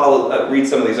or read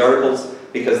some of these articles,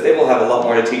 because they will have a lot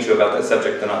more to teach you about that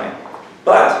subject than I.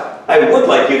 But I would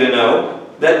like you to know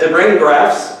that de Bruijn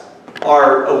graphs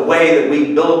are a way that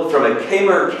we build from a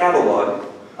k-mer catalog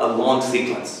a long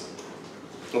sequence.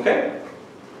 Okay?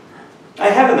 I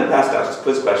have in the past asked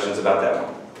quiz questions about that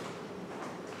one.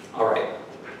 All right.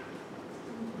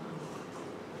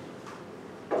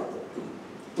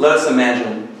 Let us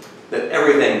imagine that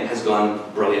everything has gone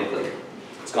brilliantly.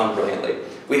 It's gone brilliantly.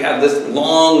 We have this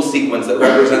long sequence that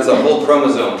represents a whole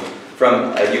chromosome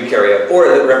from a eukaryote, or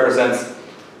that represents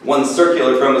one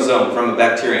circular chromosome from a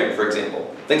bacterium, for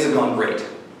example. Things have gone great.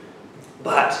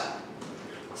 But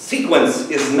sequence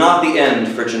is not the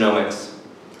end for genomics.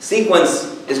 Sequence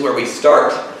is where we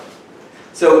start.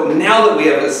 So now that we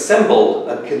have assembled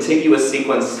a contiguous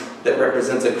sequence that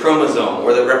represents a chromosome,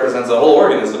 or that represents a whole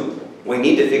organism, we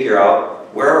need to figure out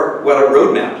what a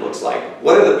roadmap looks like.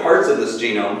 What are the parts of this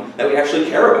genome that we actually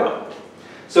care about?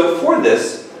 So for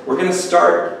this, we're going to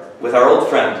start with our old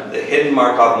friend, the Hidden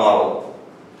Markov Model.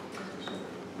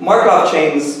 Markov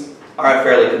chains are a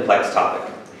fairly complex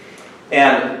topic.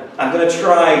 And I'm going to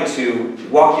try to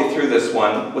walk you through this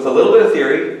one with a little bit of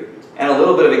theory and a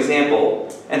little bit of example,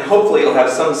 and hopefully you'll have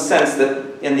some sense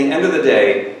that in the end of the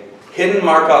day, hidden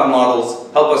Markov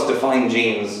models help us define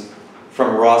genes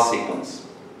from raw sequence.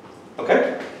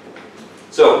 Okay?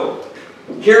 So,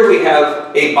 here we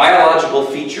have a biological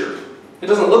feature. It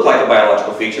doesn't look like a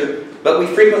biological feature, but we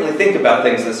frequently think about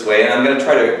things this way, and I'm going to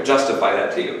try to justify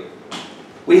that to you.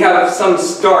 We have some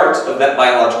start of that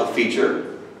biological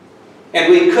feature,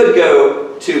 and we could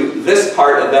go to this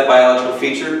part of that biological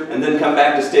feature, and then come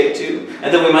back to state 2,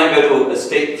 and then we might go to a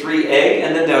state 3A,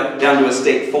 and then down to a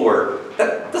state 4.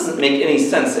 That doesn't make any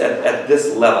sense at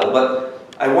this level, but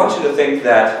I want you to think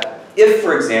that if,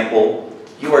 for example,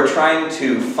 you are trying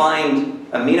to find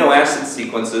amino acid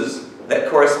sequences that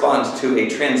correspond to a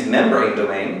transmembrane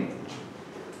domain,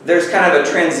 there's kind of a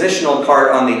transitional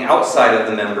part on the outside of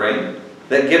the membrane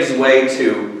that gives way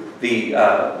to the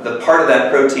part of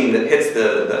that protein that hits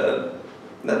the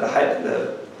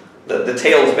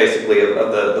tails, basically,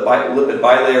 of the lipid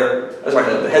bilayer,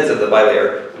 sorry, the heads of the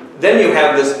bilayer. Then you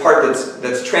have this part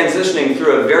that's transitioning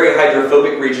through a very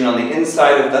hydrophobic region on the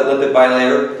inside of that lipid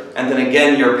bilayer, and then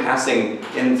again you're passing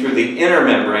in through the inner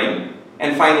membrane,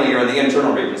 and finally you're in the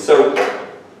internal region. So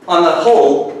on the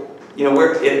whole, you know,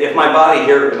 if my body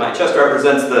here, my chest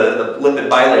represents the lipid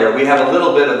bilayer, we have a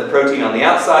little bit of the protein on the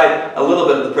outside, a little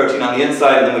bit of the protein on the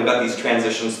inside, and then we've got these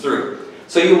transitions through.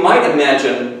 So you might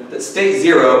imagine that state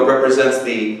 0 represents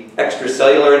the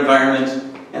extracellular environment,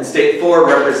 and state 4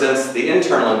 represents the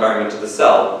internal environment of the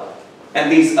cell.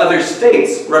 And these other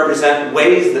states represent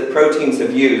ways that proteins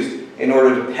have used in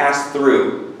order to pass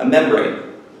through a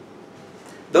membrane.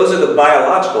 Those are the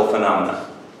biological phenomena.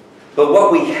 But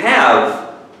what we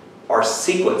have are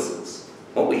sequences.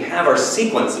 What we have are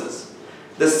sequences.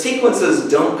 The sequences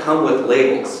don't come with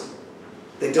labels.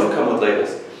 They don't come with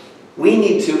labels. We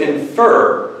need to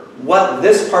infer what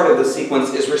this part of the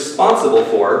sequence is responsible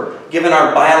for, given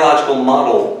our biological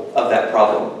model of that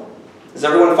problem. Is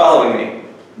everyone following me?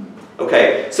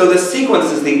 Okay, so the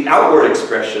sequence is the outward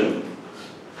expression.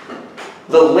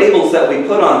 The labels that we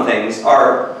put on things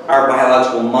are our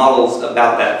biological models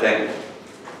about that thing.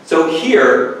 So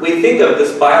here, we think of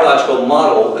this biological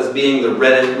model as being the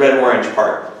red-orange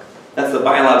part. That's the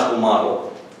biological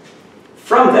model.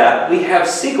 From that, we have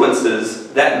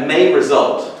sequences that may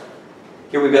result.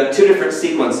 Here we've got two different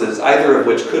sequences, either of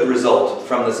which could result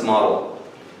from this model.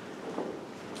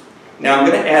 Now I'm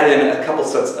going to add in a couple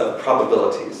sets of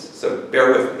probabilities, so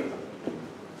bear with me.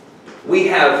 We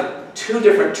have two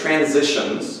different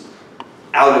transitions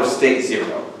out of state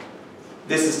 0.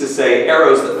 This is to say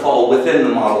arrows that fall within the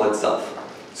model itself.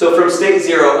 So from state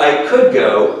 0, I could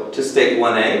go to state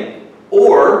 1A,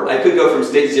 or I could go from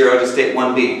state 0 to state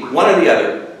 1B, one or the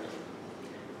other.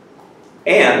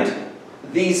 And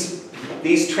these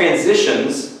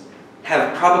transitions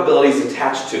have probabilities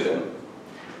attached to them.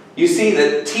 You see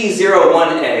that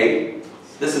T01A,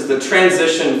 this is the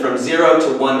transition from 0 to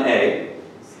 1A,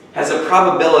 has a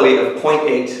probability of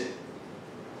 0.8.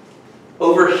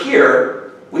 Over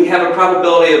here, we have a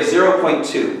probability of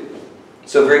 0.2.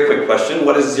 So very quick question,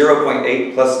 what is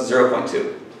 0.8 plus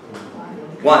 0.2?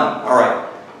 1, all right.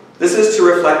 This is to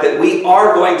reflect that we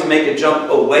are going to make a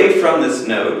jump away from this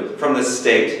node, from this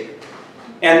state,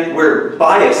 and we're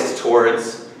biased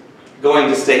towards going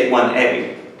to state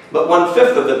 1A. But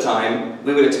 1/5 of the time,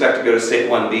 we would expect to go to state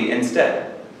 1B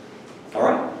instead. All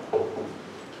right?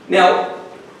 Now,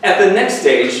 at the next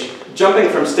stage, jumping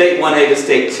from state 1A to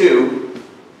state 2,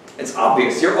 it's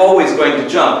obvious. You're always going to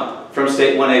jump from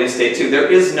state 1A to state 2. There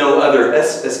is no other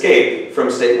escape from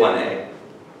state 1A.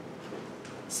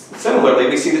 Similarly,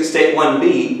 we see that state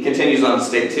 1B continues on to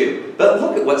state 2. But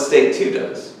look at what state 2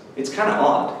 does. It's kind of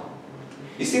odd.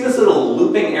 You see this little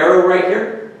looping arrow right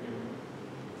here?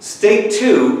 State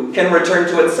 2 can return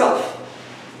to itself.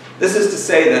 This is to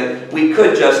say that we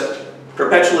could just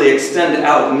perpetually extend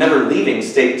out, never leaving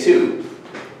state 2.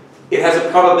 It has a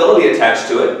probability attached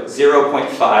to it,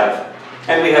 0.5,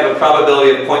 and we have a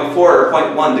probability of 0.4 or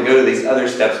 0.1 to go to these other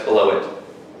steps below it.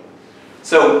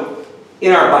 So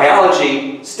in our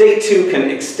biology, state 2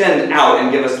 can extend out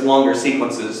and give us longer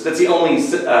sequences. That's the only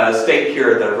state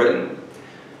here that I've written.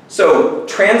 So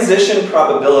transition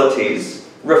probabilities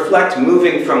reflect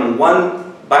moving from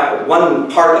one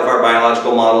part of our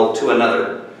biological model to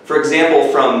another. For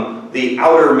example, from the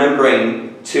outer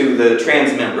membrane to the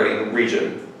transmembrane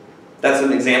region. That's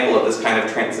an example of this kind of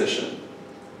transition.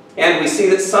 And we see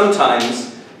that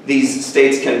sometimes these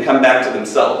states can come back to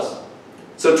themselves.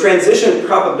 So transition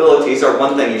probabilities are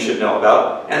one thing you should know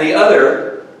about, and the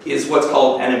other is what's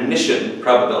called an emission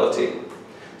probability.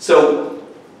 So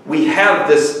we have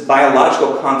this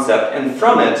biological concept, and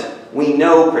from it, we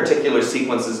know particular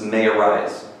sequences may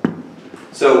arise.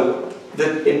 So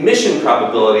the emission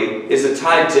probability is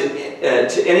tied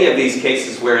to any of these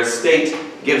cases where a state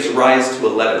gives rise to a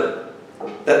letter,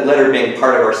 that letter being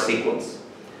part of our sequence.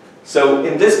 So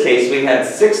in this case, we had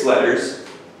 6 letters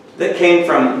that came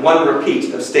from one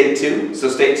repeat of state 2. So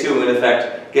state 2, in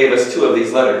effect, gave us 2 of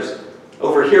these letters.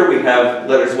 Over here, we have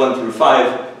letters 1 through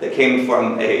 5 that came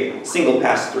from a single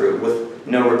pass-through with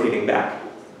no repeating back.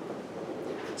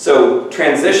 So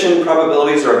transition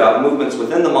probabilities are about movements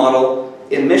within the model.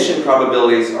 Emission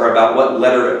probabilities are about what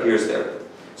letter appears there.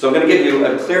 So I'm going to give you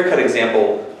a clear-cut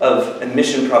example of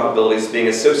emission probabilities being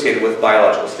associated with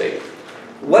biological state.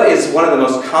 What is one of the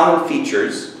most common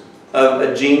features of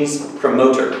a gene's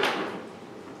promoter?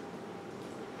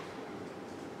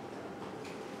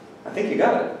 I think you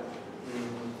got it.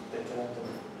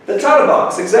 The Tata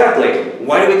box, exactly.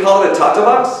 Why do we call it a Tata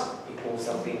box? Because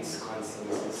of its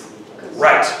consistency.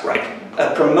 Right.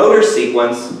 A promoter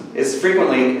sequence is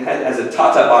frequently has a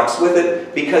Tata box with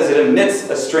it because it emits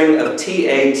a string of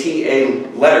TA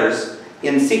letters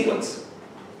in sequence.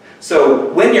 So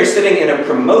when you're sitting in a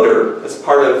promoter as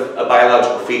part of a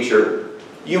biological feature,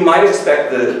 you might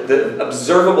expect the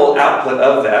observable output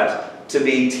of that to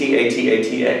be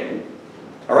TA.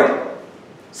 All right?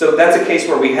 So that's a case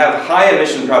where we have high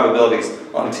emission probabilities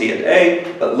on T and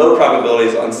A, but low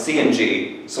probabilities on C and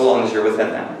G, so long as you're within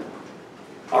that.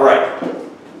 All right.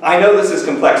 I know this is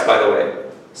complex, by the way,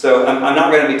 so I'm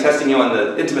not going to be testing you on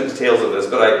the intimate details of this,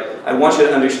 but I want you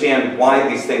to understand why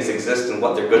these things exist and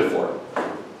what they're good for.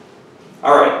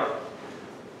 All right.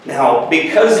 Now,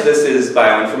 because this is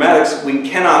bioinformatics, we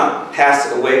cannot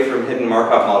pass away from hidden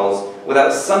Markov models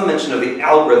without some mention of the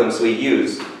algorithms we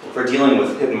use for dealing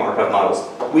with hidden Markov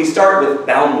models. We start with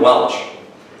Baum-Welch.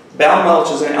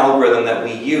 Baum-Welch is an algorithm that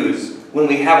we use when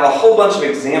we have a whole bunch of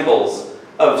examples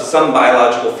of some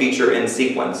biological feature in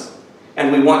sequence,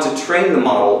 and we want to train the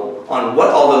model on what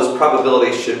all those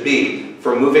probabilities should be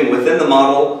for moving within the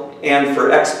model and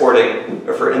for exporting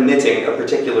or for emitting a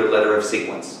particular letter of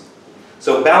sequence.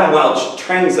 So Baum-Welch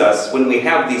trains us when we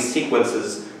have these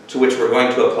sequences to which we're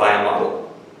going to apply a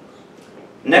model.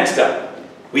 Next up,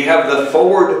 we have the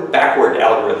forward-backward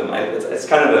algorithm. It's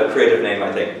kind of a creative name,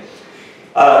 I think.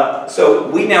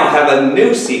 So we now have a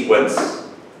new sequence,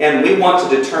 and we want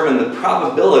to determine the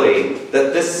probability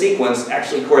that this sequence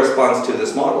actually corresponds to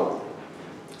this model.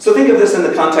 So think of this in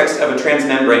the context of a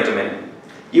transmembrane domain.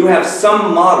 You have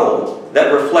some model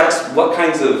that reflects what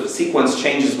kinds of sequence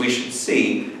changes we should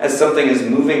see as something is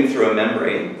moving through a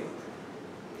membrane.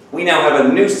 We now have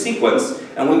a new sequence,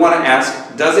 and we want to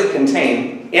ask, does it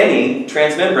contain any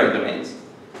transmembrane domains?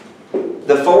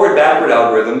 The forward-backward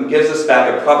algorithm gives us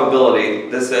back a probability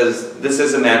that says this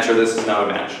is a match or this is not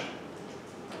a match.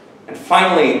 And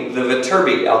finally, the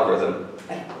Viterbi algorithm.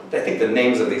 I think the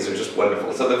names of these are just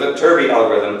wonderful. So the Viterbi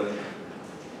algorithm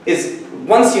is,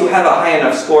 once you have a high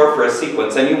enough score for a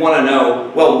sequence and you want to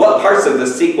know, well, what parts of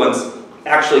this sequence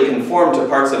actually conform to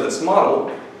parts of this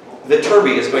model,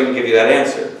 Viterbi is going to give you that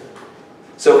answer.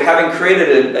 So having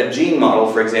created a gene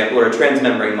model, for example, or a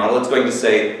transmembrane model, it's going to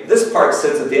say, this part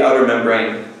sits at the outer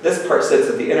membrane, this part sits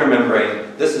at the inner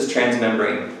membrane, this is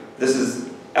transmembrane, this is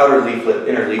outer leaflet,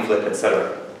 inner leaflet,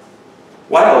 etc.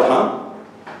 Wild, huh?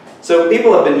 So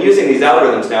people have been using these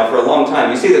algorithms now for a long time.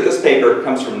 You see that this paper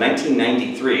comes from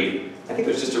 1993. I think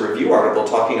there's just a review article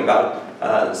talking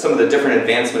about some of the different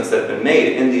advancements that have been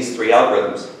made in these three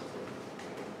algorithms.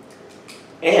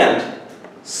 And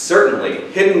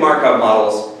certainly, hidden Markov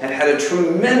models have had a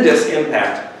tremendous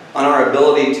impact on our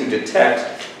ability to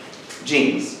detect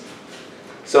genes.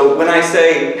 So when I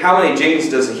say, how many genes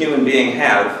does a human being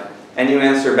have? And you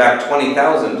answer back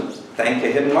 20,000, thank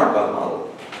a hidden Markov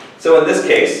model. So in this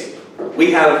case,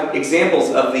 we have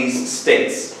examples of these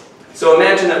states. So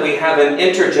imagine that we have an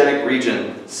intergenic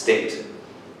region state.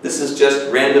 This is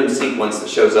just random sequence that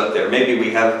shows up there. Maybe we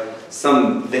have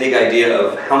some vague idea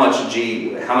of how much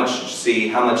G, how much C,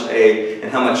 how much A,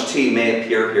 and how much T may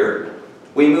appear here.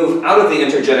 We move out of the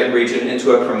intergenic region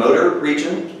into a promoter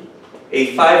region,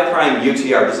 a 5'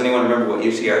 UTR. Does anyone remember what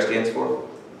UTR stands for?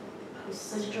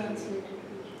 Untranslated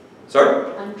region.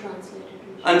 Sorry? Untranslated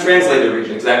region. Untranslated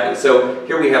region, exactly. So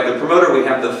here we have the promoter, we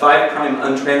have the 5'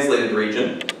 untranslated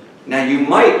region. Now you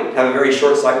might have a very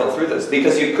short cycle through this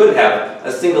because you could have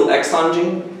a single exon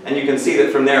gene, and you can see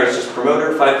that from there it's just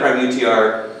promoter, 5'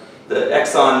 UTR, the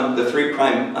exon, the 3'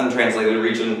 untranslated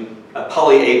region, a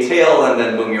poly A tail, and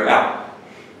then boom, you're out.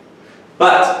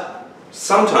 But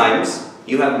sometimes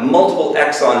you have multiple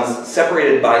exons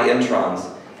separated by introns,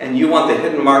 and you want the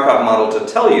hidden Markov model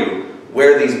to tell you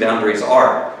where these boundaries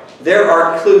are. There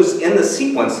are clues in the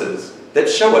sequences that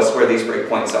show us where these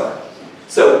breakpoints are.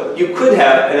 So you could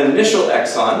have an initial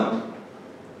exon,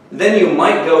 then you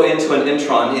might go into an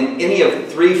intron in any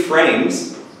of 3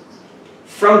 frames.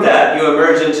 From that, you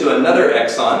emerge into another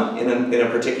exon in a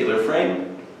particular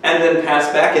frame, and then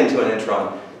pass back into an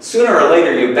intron. Sooner or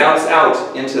later, you bounce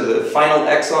out into the final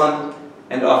exon,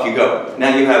 and off you go.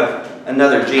 Now you have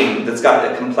another gene that's got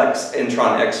a complex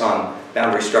intron-exon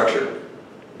boundary structure.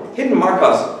 Hidden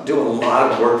Markovs do a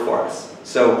lot of work for us.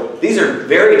 So these are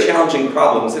very challenging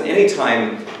problems, and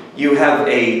anytime you have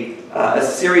a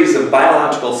series of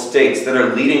biological states that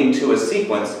are leading to a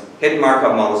sequence, hidden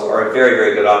Markov models are a very,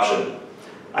 very good option.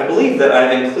 I believe that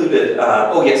I've included,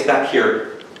 oh yes, back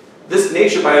here, this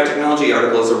Nature Biotechnology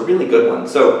article is a really good one.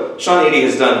 So Sean Eady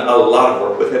has done a lot of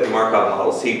work with hidden Markov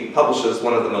models. He publishes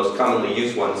one of the most commonly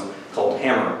used ones called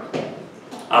Hammer,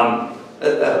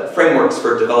 frameworks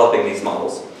for developing these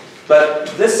models. But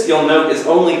this, you'll note, is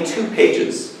only 2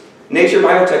 pages. Nature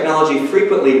Biotechnology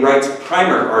frequently writes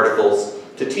primer articles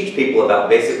to teach people about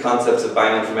basic concepts of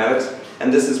bioinformatics,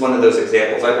 and this is one of those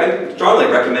examples. I strongly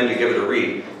recommend you give it a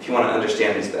read if you want to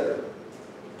understand these better.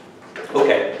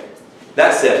 Okay,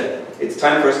 that said, it's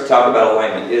time for us to talk about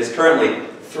alignment. It is currently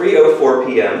 3:04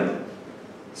 p.m.,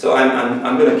 so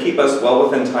I'm going to keep us well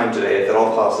within time today, if at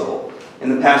all possible.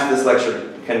 In the past, this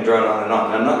lecture can drone on, and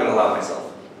I'm not going to allow myself.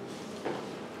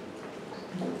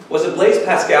 Was it Blaise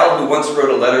Pascal who once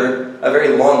wrote a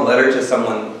very long letter to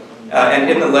someone, and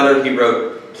in the letter he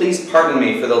wrote, "Please pardon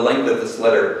me for the length of this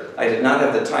letter. I did not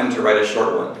have the time to write a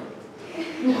short one."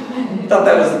 Thought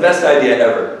that was the best idea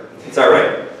ever. It's all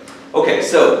right. Okay,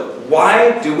 so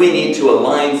Why do we need to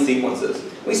align sequences?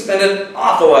 We spend an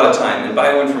awful lot of time in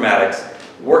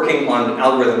bioinformatics working on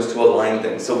algorithms to align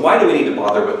things. So why do we need to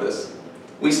bother with this?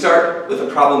 We start with the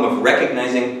problem of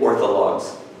recognizing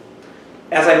orthologs.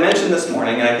 As I mentioned this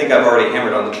morning, and I think I've already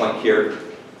hammered on the point here,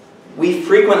 we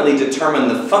frequently determine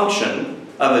the function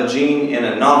of a gene in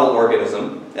a novel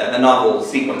organism, a novel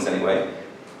sequence anyway,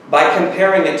 by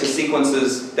comparing it to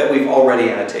sequences that we've already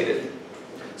annotated.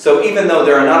 So even though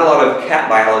there are not a lot of cat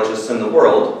biologists in the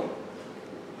world,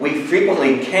 we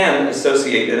frequently can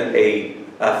associate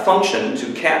a function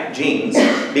to cat genes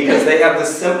because they have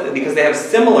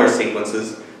similar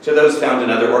sequences to those found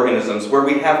in other organisms where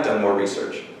we have done more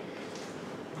research.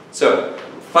 So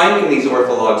finding these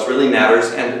orthologs really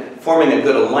matters, and forming a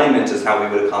good alignment is how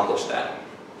we would accomplish that.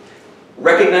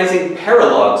 Recognizing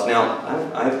paralogs.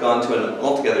 Now, I've gone to an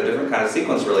altogether different kind of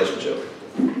sequence relationship.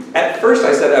 At first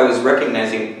I said I was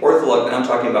recognizing ortholog, and I'm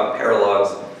talking about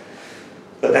paralogs,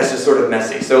 but that's just sort of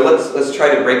messy. So let's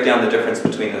try to break down the difference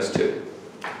between those two.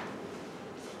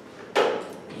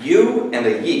 You and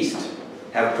a yeast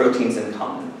have proteins in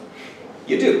common.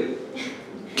 You do.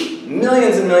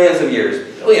 Millions and millions of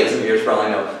years, billions of years for all I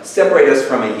know, separate us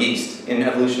from a yeast in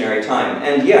evolutionary time,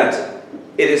 and yet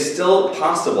it is still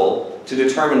possible to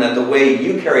determine that the way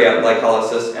you carry out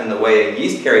glycolysis and the way a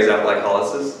yeast carries out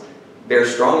glycolysis bear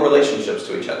strong relationships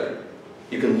to each other.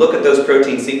 You can look at those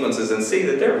protein sequences and see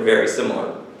that they're very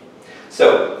similar.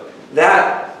 So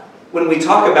when we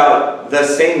talk about the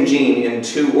same gene in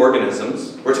two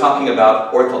organisms, we're talking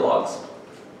about orthologs.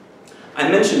 I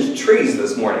mentioned trees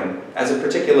this morning as a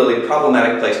particularly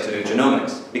problematic place to do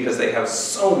genomics because they have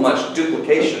so much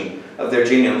duplication of their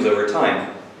genomes over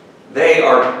time. They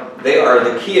are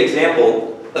the key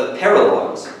example of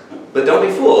paralogs. But don't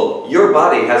be fooled, your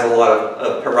body has a lot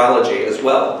of paralogy as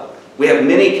well. We have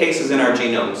many cases in our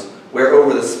genomes where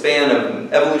over the span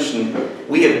of evolution,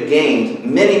 we have gained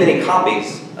many, many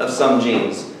copies of some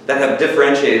genes that have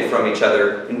differentiated from each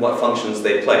other in what functions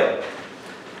they play.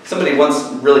 Somebody once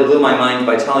really blew my mind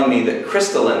by telling me that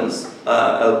crystallins,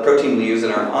 a protein we use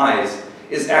in our eyes,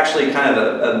 is actually kind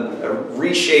of a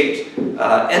reshaped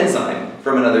enzyme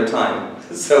from another time.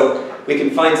 So we can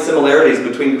find similarities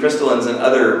between crystallins and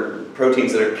other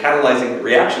proteins that are catalyzing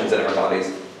reactions in our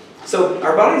bodies. So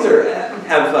our bodies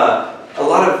have a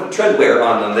lot of treadwear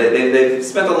on them. They've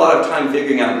spent a lot of time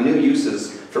figuring out new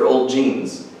uses for old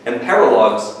genes, and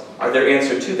paralogs are their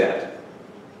answer to that.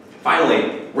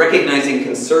 Finally, recognizing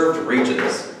conserved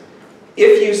regions.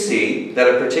 If you see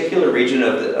that a particular region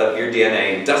of your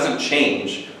DNA doesn't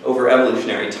change over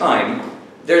evolutionary time,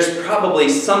 there's probably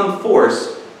some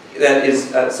force that is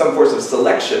some force of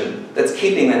selection that's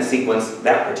keeping that sequence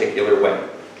that particular way.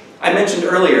 I mentioned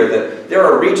earlier that there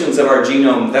are regions of our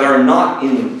genome that are not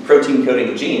in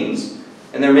protein-coding genes,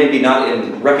 and they're maybe not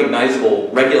in recognizable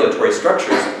regulatory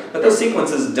structures, but those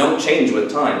sequences don't change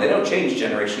with time. They don't change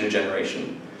generation to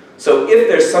generation. So if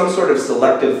there's some sort of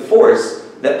selective force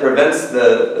that prevents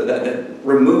that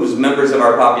removes members of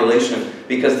our population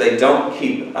because they don't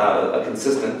keep a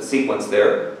consistent sequence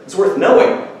there, it's worth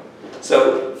knowing.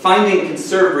 So finding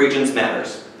conserved regions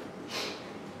matters.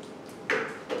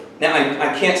 Now,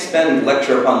 I can't spend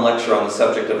lecture upon lecture on the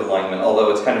subject of alignment,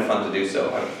 although it's kind of fun to do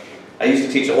so. I used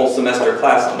to teach a whole semester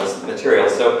class on this material,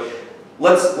 so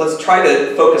let's try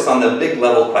to focus on the big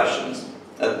level questions,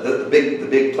 the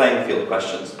big playing field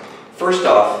questions. First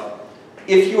off,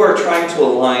 if you are trying to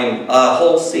align a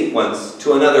whole sequence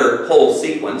to another whole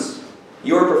sequence,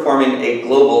 you are performing a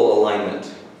global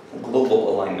alignment.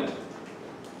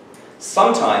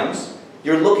 Sometimes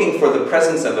you're looking for the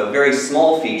presence of a very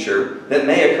small feature that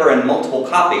may occur in multiple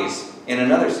copies in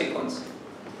another sequence.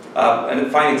 And a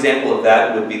fine example of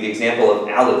that would be the example of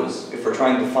alus, if we're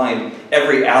trying to find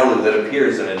every alu that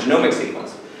appears in a genomic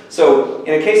sequence. So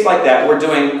in a case like that, we're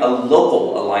doing a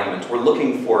local alignment. We're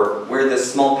looking for where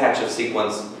this small patch of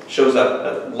sequence shows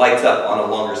up, lights up on a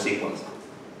longer sequence.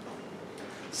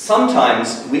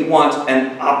 Sometimes we want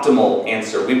an optimal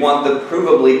answer. We want the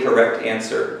provably correct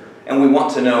answer. And we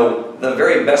want to know the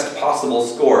very best possible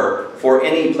score for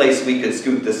any place we could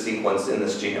scoop this sequence in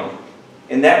this genome.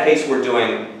 In that case, we're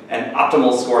doing an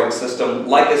optimal scoring system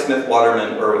like a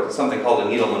Smith-Waterman or something called a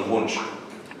Needleman-Wunsch.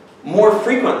 More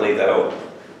frequently, though,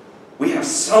 we have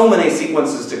so many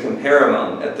sequences to compare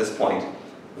among at this point.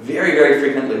 Very, very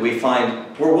frequently we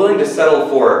find we're willing to settle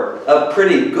for a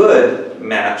pretty good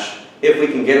match if we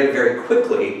can get it very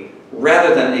quickly,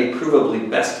 rather than a provably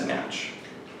best match.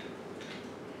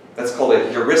 That's called a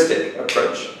heuristic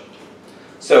approach.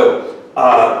 So,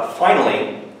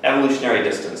 finally, evolutionary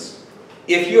distance.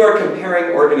 If you are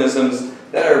comparing organisms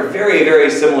that are very, very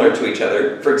similar to each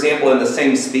other, for example, in the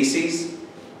same species,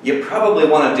 you probably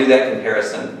want to do that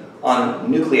comparison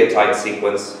on nucleotide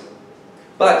sequence.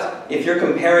 But if you're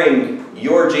comparing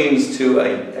your genes to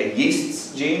a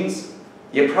yeast's genes,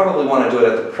 you probably want to do it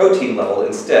at the protein level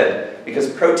instead, because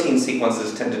protein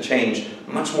sequences tend to change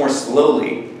much more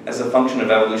slowly as a function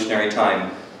of evolutionary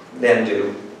time than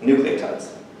do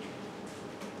nucleotides.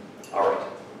 All right.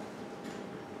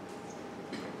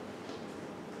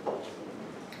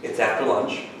 It's after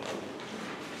lunch.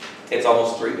 It's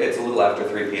almost 3, it's a little after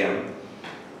 3 p.m.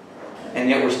 And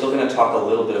yet we're still going to talk a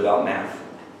little bit about math.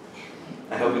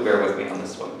 I hope you bear with me on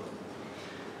this one.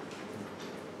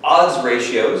 Odds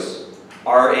ratios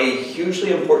are a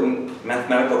hugely important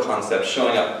mathematical concept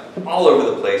showing up all over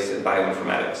the place in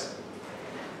bioinformatics.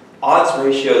 Odds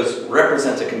ratios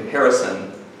represent a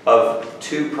comparison of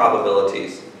two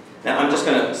probabilities. Now I'm just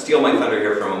going to steal my thunder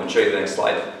here for a moment and show you the next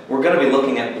slide. We're going to be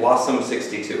looking at BLOSSOM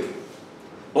 62.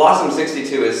 BLOSSOM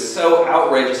 62 is so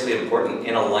outrageously important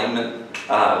in alignment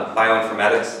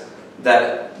bioinformatics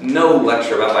that no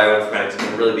lecture about bioinformatics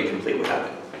can really be complete without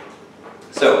it.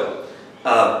 So,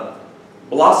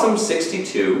 BLOSSOM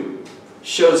 62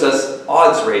 shows us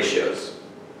odds ratios.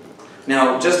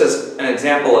 Now, just as an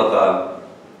example of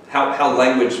how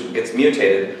language gets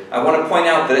mutated, I want to point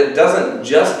out that it doesn't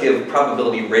just give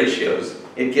probability ratios,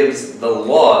 it gives the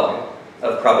log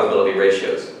of probability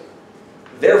ratios.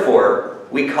 Therefore,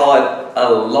 we call it a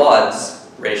LODS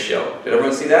ratio. Did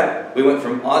everyone see that? We went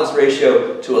from odds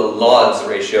ratio to a LODS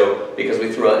ratio because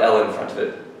we threw an L in front of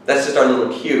it. That's just our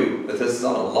little cue that this is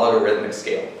on a logarithmic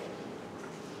scale.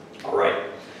 All right.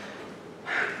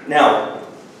 Now,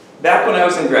 back when I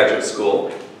was in graduate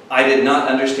school, I did not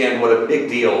understand what a big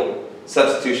deal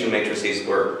substitution matrices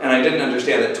were, and I didn't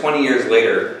understand that 20 years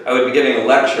later I would be giving a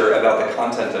lecture about the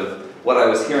content of what I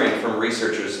was hearing from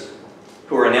researchers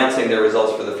who were announcing their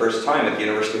results for the first time at the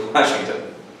University of Washington.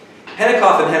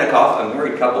 Hennekoff and Hennekoff, a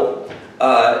married couple,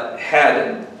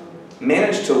 had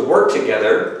managed to work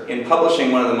together in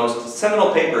publishing one of the most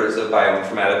seminal papers of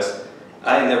bioinformatics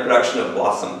in their production of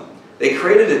BLOSSOM. They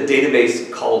created a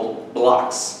database called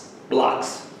blocks.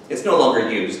 It's no longer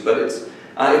used, but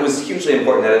it was hugely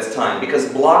important at its time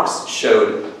because blocks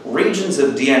showed regions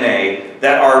of DNA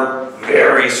that are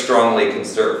very strongly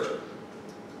conserved.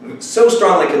 So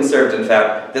strongly conserved, in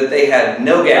fact, that they had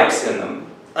no gaps in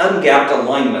them, ungapped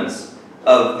alignments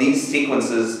of these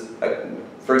sequences.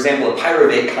 For example, a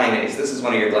pyruvate kinase, this is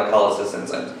one of your glycolysis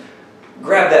enzymes.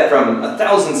 Grab that from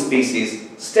 1,000 species,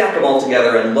 stack them all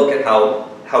together, and look at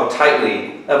how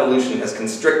tightly evolution has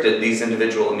constricted these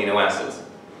individual amino acids.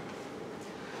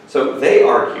 So they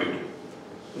argued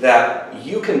that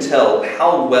you can tell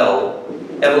how well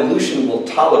evolution will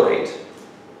tolerate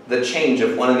the change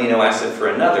of one amino acid for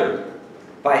another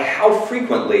by how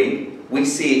frequently we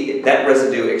see that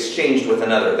residue exchanged with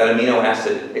another, that amino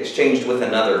acid exchanged with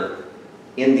another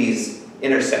in these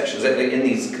intersections, in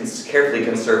these carefully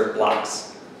conserved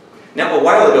blocks. Now, a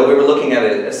while ago, we were looking at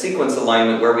a sequence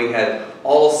alignment where we had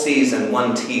all C's and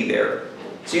one T there.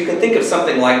 So you can think of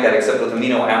something like that, except with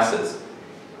amino acids.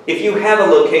 If you have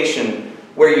a location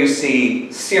where you see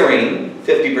serine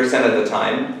 50% of the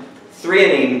time,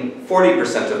 threonine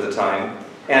 40% of the time,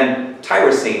 and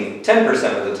tyrosine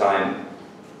 10% of the time,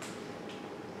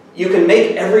 you can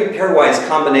make every pairwise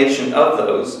combination of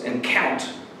those and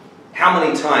count how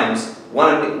many times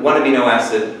one amino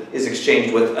acid is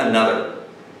exchanged with another.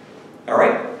 All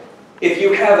right? If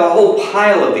you have a whole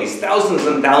pile of these, thousands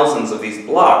and thousands of these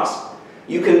blocks,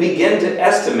 you can begin to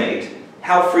estimate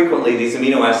how frequently these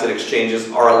amino acid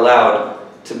exchanges are allowed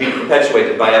to be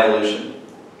perpetuated by evolution.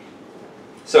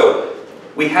 So,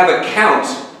 we have a count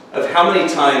of how many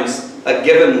times a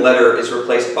given letter is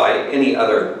replaced by any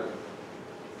other.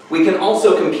 We can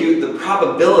also compute the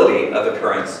probability of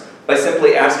occurrence by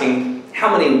simply asking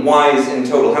how many Y's in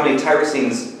total, how many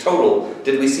tyrosines total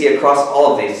did we see across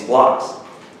all of these blocks.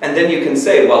 And then you can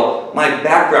say, well, my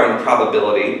background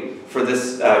probability for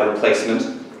this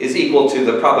replacement is equal to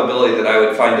the probability that I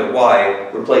would find a Y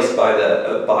replaced by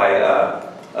the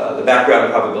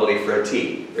background probability for a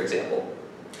T, for example.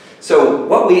 So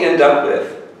what we end up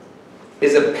with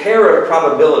is a pair of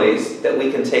probabilities that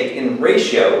we can take in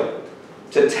ratio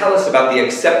to tell us about the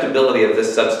acceptability of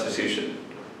this substitution.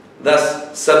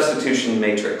 Thus, substitution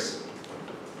matrix.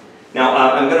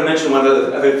 Now, I'm going to mention one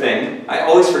other thing. I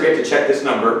always forget to check this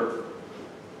number.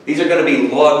 These are going to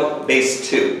be log base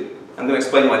 2. I'm going to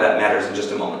explain why that matters in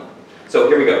just a moment. So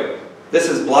here we go. This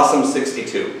is BLOSSOM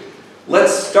 62.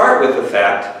 Let's start with the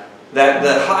fact that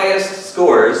the highest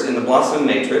scores in the BLOSSOM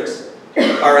matrix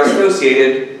are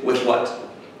associated with what?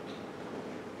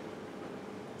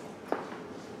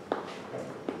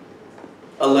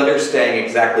 A letter staying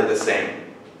exactly the same.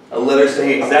 a letter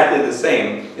staying exactly the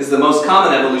same, is the most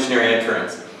common evolutionary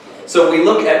occurrence. So we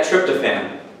look at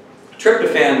tryptophan.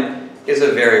 Tryptophan is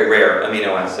a very rare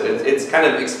amino acid. It's kind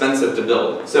of expensive to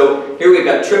build. So here we've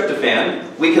got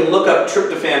tryptophan. We can look up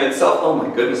tryptophan itself. Oh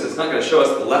my goodness, it's not going to show us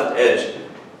the left edge.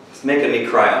 It's making me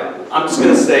cry. I'm just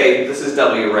going to say this is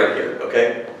W right here,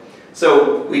 okay?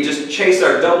 So we just chase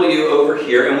our W over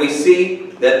here, and we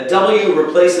see that W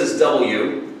replaces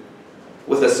W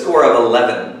with a score of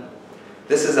 11.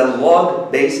 This is a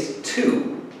log base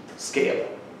 2 scale.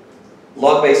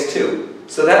 Log base 2.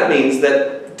 So that means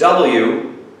that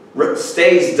W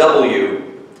stays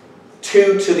W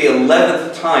 2 to the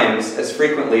 11th times as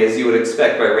frequently as you would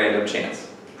expect by random chance.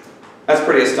 That's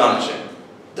pretty astonishing.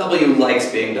 W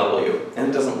likes being W, and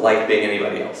it doesn't like being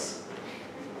anybody else.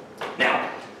 Now,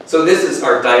 so this is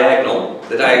our diagonal.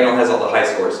 The diagonal has all the high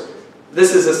scores.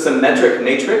 This is a symmetric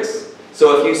matrix.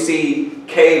 So if you see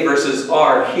K versus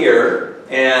R here,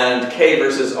 and K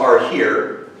versus R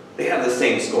here, they have the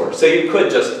same score. So you could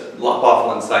just lop off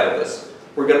one side of this.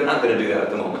 We're not going to do that at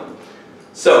the moment.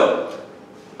 So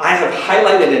I have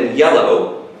highlighted in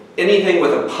yellow anything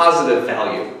with a positive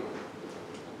value.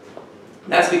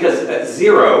 That's because at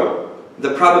 0,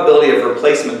 the probability of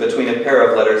replacement between a pair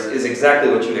of letters is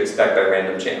exactly what you'd expect by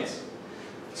random chance.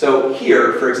 So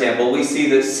here, for example, we see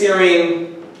that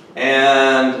serine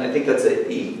and, I think that's an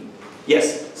E.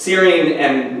 Yes, serine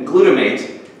and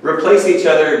glutamate replace each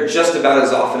other just about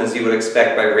as often as you would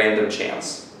expect by random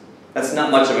chance. That's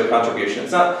not much of a contribution.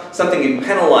 It's not something you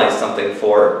penalize something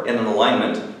for in an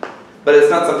alignment, but it's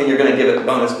not something you're going to give it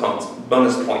bonus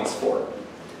points for.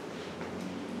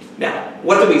 Now,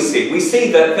 what do we see? We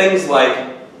see that things like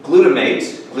glutamate,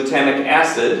 glutamic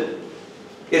acid,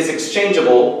 is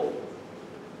exchangeable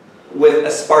with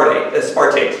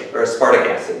aspartate or aspartic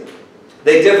acid.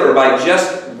 They differ by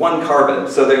just one carbon,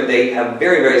 so they have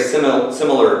very, very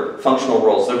similar functional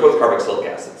roles. They're both carboxylic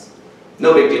acids.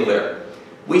 No big deal there.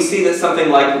 We see that something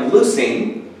like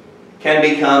leucine can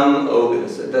become,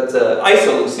 that's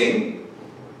isoleucine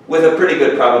with a pretty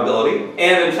good probability.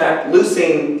 And in fact,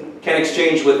 leucine can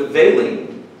exchange with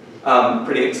valine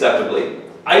pretty acceptably.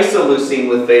 Isoleucine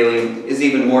with valine is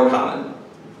even more common.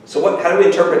 So how do we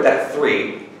interpret that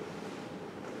 3?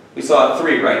 We saw a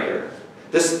 3 right here.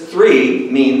 This 3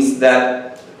 means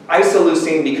that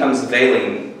isoleucine becomes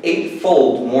valine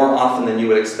 8-fold more often than you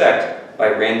would expect by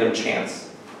random chance.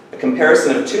 A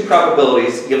comparison of 2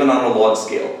 probabilities given on a log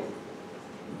scale.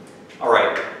 All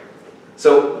right,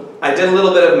 so I did a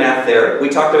little bit of math there. We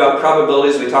talked about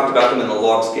probabilities, we talked about them in the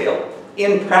log scale.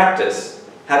 In practice,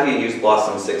 how do you use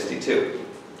BLOSUM 62?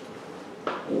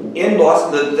 In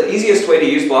BLOSUM, the easiest way to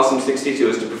use BLOSUM 62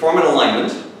 is to perform an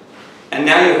alignment, and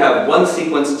now you have one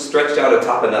sequence stretched out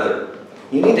atop another.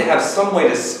 You need to have some way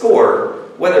to score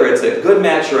whether it's a good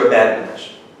match or a bad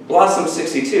match. BLOSUM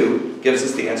 62 gives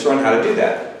us the answer on how to do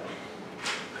that.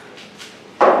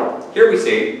 Here we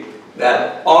see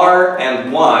that R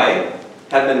and Y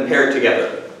have been paired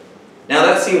together. Now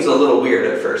that seems a little weird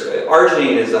at first.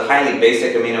 Arginine is a highly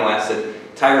basic amino acid.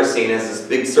 Tyrosine has this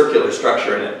big circular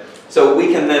structure in it. So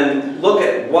we can then look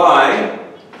at Y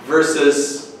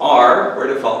versus R, where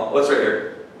did it fall? What's right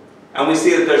here? And we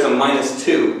see that there's a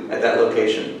 -2 at that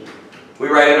location. We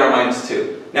write in our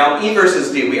 -2. Now E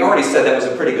versus D, we already said that was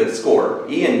a pretty good score.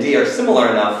 E and D are similar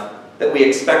enough that we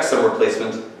expect some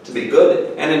replacement to be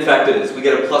good, and in fact it is. We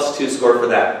get a +2 score for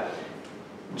that.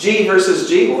 G versus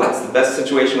G, well that's the best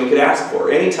situation we could ask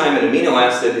for. Anytime an amino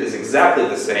acid is exactly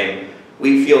the same,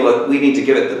 we feel that we need to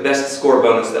give it the best score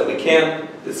bonus that we can.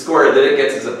 The score that it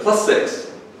gets is a +6.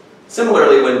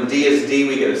 Similarly, when D is D,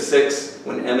 we get a 6.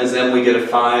 When M is M, we get a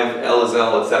 5. L is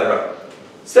L, etc.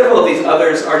 Several of these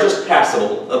others are just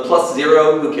passable. A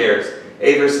 +0, who cares?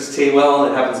 A versus T, well,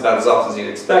 it happens about as often as you'd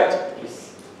expect.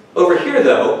 Over here,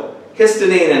 though,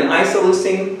 histidine and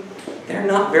isoleucine, they're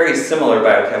not very similar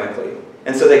biochemically,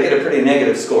 and so they get a pretty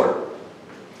negative score.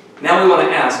 Now we want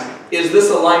to ask, is this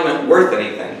alignment worth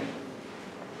anything?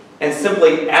 And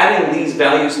simply adding these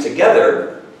values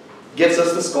together gives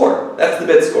us the score. That's the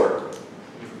bid score.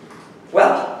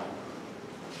 Well,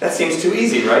 that seems too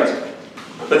easy, right?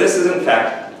 But this is in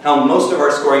fact how most of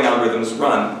our scoring algorithms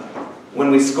run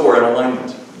when we score an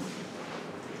alignment.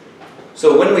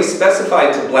 So when we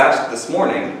specified to BLAST this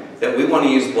morning that we want to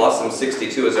use BLOSUM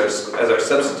 62 as our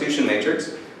substitution matrix,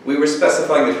 we were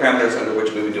specifying the parameters under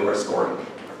which we would do our scoring.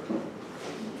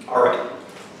 All right.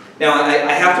 Now,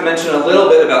 I have to mention a little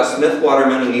bit about Smith,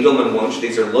 Waterman, and Needleman-Wunsch.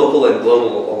 These are local and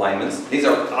global alignments. These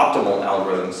are optimal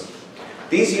algorithms.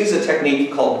 These use a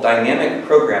technique called dynamic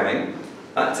programming.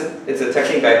 It's a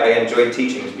technique I enjoy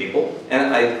teaching to people,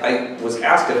 and I was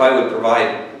asked if I would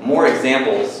provide more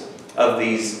examples of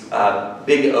these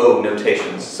big O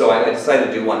notations. So I decided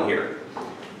to do one here.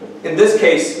 In this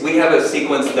case, we have a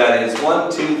sequence that is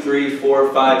 1, 2, 3,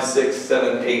 4, 5, 6,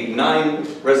 7, 8, 9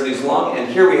 residues long,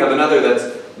 and here we have another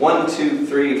that's 1, 2,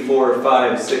 3, 4,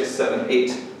 5, 6, 7,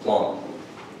 8 long.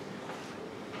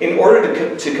 In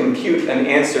order to compute an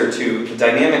answer to the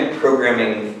dynamic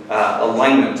programming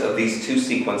alignment of these two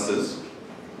sequences,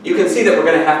 you can see that we're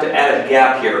going to have to add a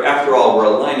gap here. After all, we're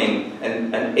aligning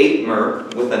an 8-mer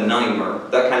with a 9-mer.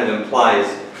 That kind of implies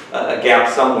a gap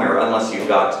somewhere, unless you've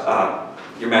got,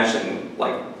 you're matching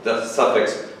like the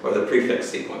suffix or the prefix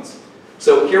sequence.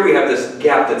 So here we have this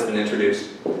gap that's been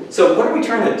introduced. So what are we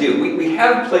trying to do? We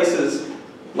have places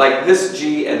like this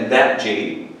G and that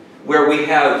G where we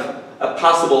have a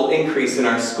possible increase in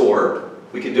our score.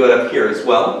 We could do it up here as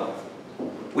well.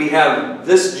 We have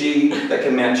this G that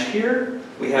can match here.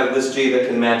 We have this G that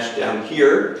can match down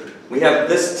here. We have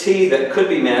this T that could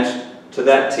be matched to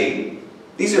that T.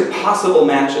 These are possible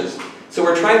matches. So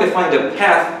we're trying to find a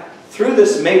path through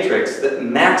this matrix that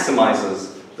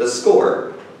maximizes the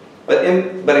score, but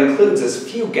includes as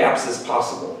few gaps as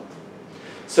possible.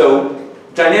 So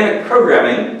dynamic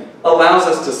programming allows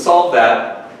us to solve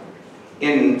that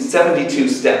in 72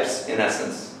 steps, in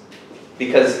essence,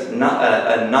 because not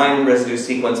a 9 residue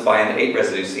sequence by an 8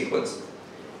 residue sequence.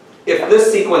 If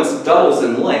this sequence doubles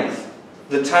in length,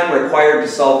 the time required to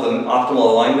solve the optimal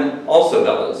alignment also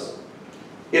doubles.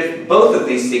 If both of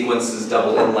these sequences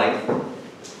double in length,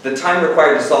 the time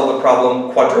required to solve the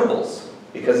problem quadruples,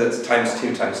 because it's times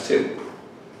 2 times 2.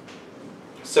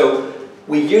 So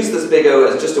we use this big O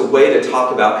as just a way to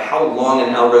talk about how long an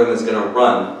algorithm is going to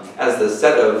run as the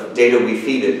set of data we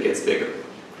feed it gets bigger.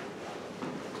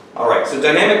 All right, so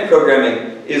dynamic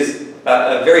programming is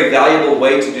a very valuable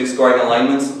way to do scoring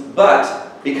alignments,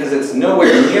 but because it's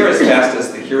nowhere near as fast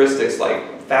as the heuristics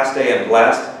like FastA and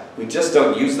BLAST, we just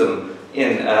don't use them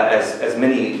in as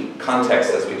many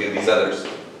contexts as we do these others.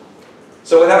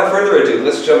 So without further ado,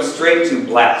 let's jump straight to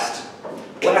BLAST.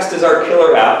 BLAST is our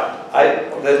killer app.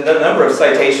 The number of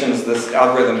citations this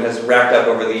algorithm has racked up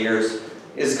over the years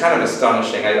is kind of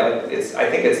astonishing. I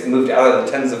think it's moved out of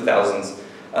the tens of thousands.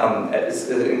 It's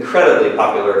an incredibly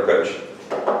popular approach.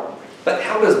 But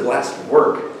how does BLAST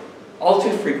work? All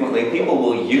too frequently, people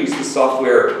will use the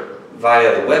software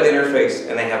via the web interface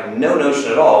and they have no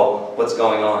notion at all what's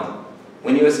going on.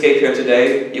 When you escape here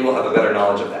today, you will have a better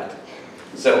knowledge of that.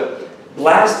 So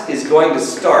BLAST is going to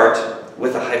start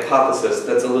with a hypothesis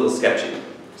that's a little sketchy.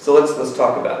 So let's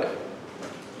talk about it.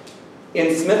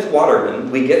 In Smith-Waterman,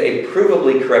 we get a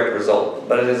provably correct result,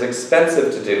 but it is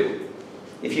expensive to do.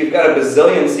 If you've got a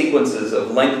bazillion sequences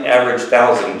of length average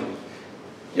 1,000,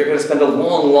 you're going to spend a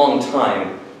long, long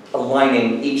time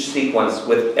aligning each sequence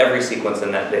with every sequence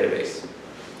in that database.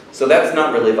 So that's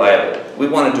not really viable. We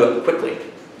want to do it quickly.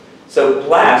 So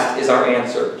BLAST is our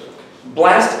answer.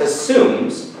 BLAST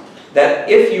assumes that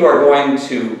if you are going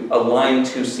to align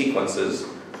two sequences,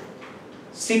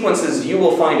 sequences you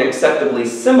will find acceptably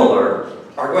similar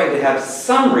are going to have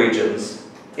some regions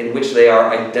in which they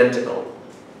are identical.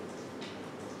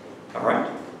 All right?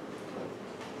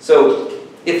 So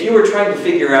if you were trying to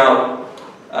figure out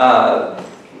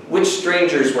which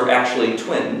strangers were actually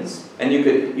twins, and you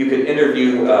could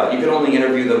only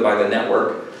interview them by the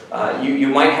network, you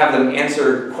might have them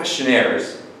answer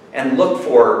questionnaires and look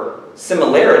for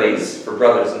similarities for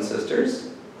brothers and sisters,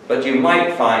 but you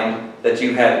might find that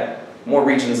you had more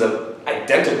regions of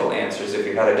identical answers if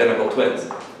you had identical twins.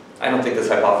 I don't think this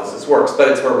hypothesis works, but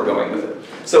it's where we're going with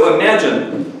it. So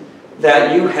imagine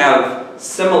that you have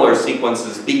similar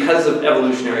sequences because of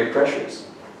evolutionary pressures.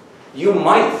 You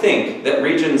might think that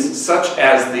regions such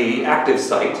as the active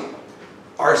site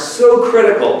are so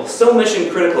critical, so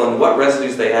mission critical in what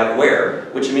residues they have where,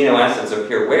 which amino acids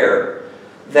appear where,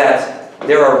 that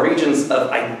there are regions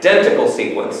of identical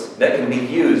sequence that can be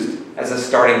used as a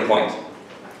starting point.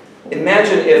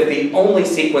 Imagine if the only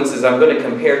sequences I'm going to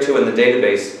compare to in the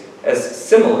database as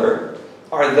similar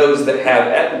are those that have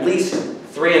at least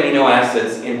 3 amino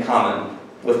acids in common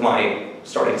with my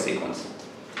starting sequence.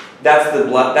 That's the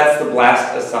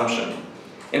BLAST assumption.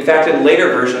 In fact, in later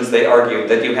versions, they argued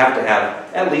that you have to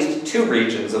have at least 2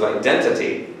 regions of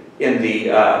identity in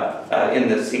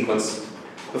the sequence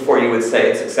before you would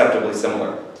say it's acceptably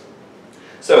similar.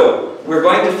 So we're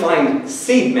going to find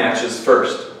seed matches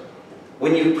first.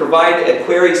 When you provide a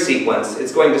query sequence,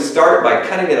 it's going to start by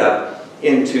cutting it up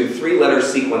into 3-letter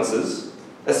sequences,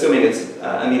 assuming it's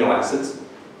amino acids,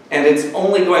 and it's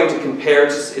only going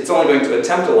to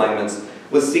attempt alignments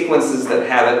with sequences that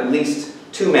have at least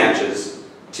 2 matches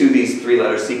to these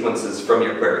 3-letter sequences from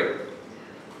your query.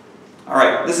 All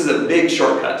right, this is a big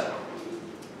shortcut.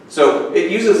 So it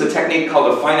uses a technique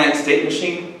called a finite state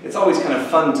machine. It's always kind of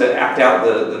fun to act out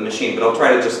the machine, but I'll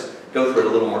try to just go through it a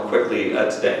little more quickly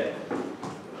today.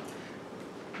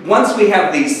 Once we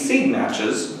have these seed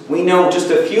matches, we know just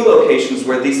a few locations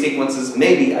where these sequences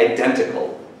may be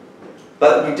identical.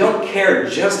 But we don't care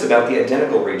just about the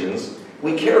identical regions.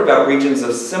 We care about regions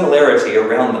of similarity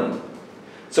around them.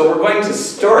 So we're going to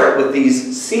start with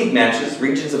these seed matches,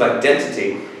 regions of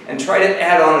identity, and try to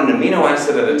add on an amino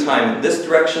acid at a time in this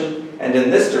direction and in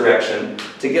this direction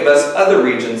to give us other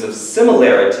regions of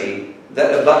similarity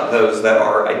that abut those that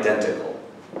are identical.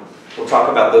 We'll talk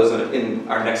about those in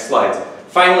our next slides.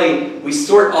 Finally, we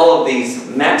sort all of these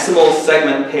maximal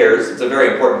segment pairs. It's a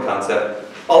very important concept.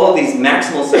 All of these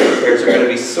maximal segment pairs are going to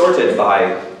be sorted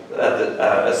by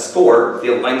a score,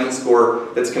 the alignment score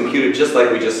that's computed just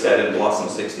like we just said in Blossom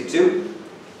 62.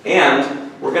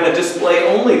 And we're going to display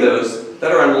only those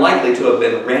that are unlikely to have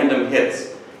been random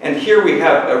hits. And here we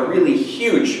have a really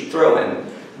huge throw-in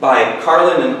by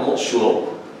Carlin and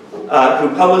Altschul,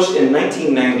 who published in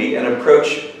 1990 an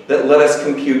approach that let us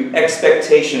compute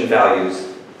expectation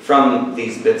values from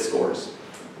these bit scores.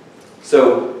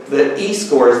 So the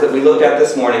E-scores that we looked at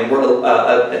this morning were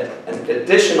an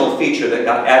additional feature that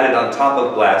got added on top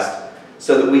of BLAST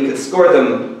so that we could score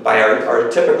them by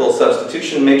our typical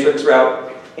substitution matrix route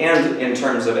and in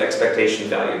terms of expectation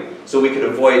value. So we could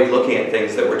avoid looking at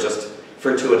things that were just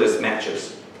fortuitous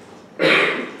matches.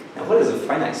 Now what is a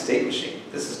finite state machine?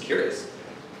 This is curious.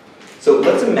 So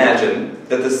let's imagine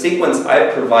that the sequence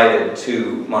I've provided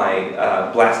to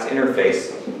my BLAST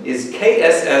interface is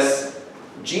KSS,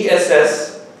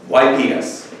 GSS,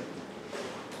 YPS.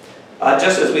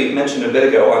 Just as we mentioned a bit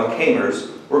ago on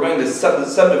k-mers, we're going to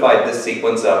subdivide this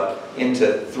sequence up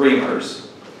into 3 mers.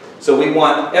 So we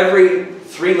want every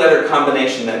 3-letter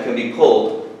combination that can be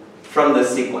pulled from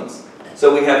this sequence.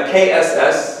 So we have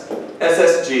KSS,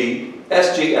 SSG,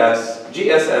 SGS,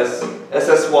 GSS,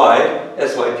 SSY,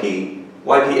 SYP,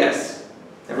 YPS.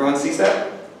 Everyone sees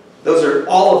that? Those are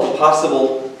all of the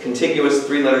possible contiguous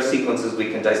 3-letter sequences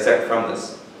we can dissect from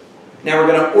this. Now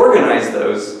we're going to organize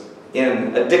those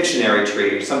in a dictionary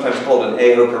tree, sometimes called an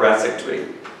aho-Karasik tree.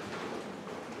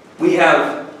 We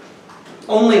have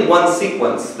only one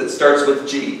sequence that starts with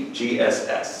G,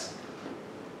 GSS.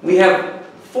 We have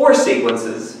 4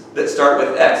 sequences that start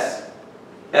with S,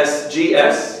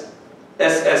 SGS,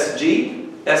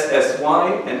 SSG,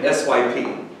 SSY, and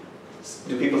SYP.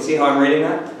 Do people see how I'm reading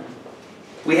that?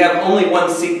 We have only one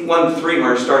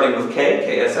 3-mer starting with K,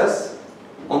 KSS.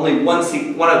 Only one of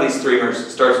these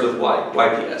 3-mers starts with Y,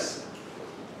 YPS.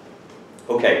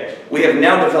 Okay, we have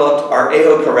now developed our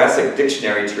aho-Karasik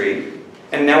dictionary tree,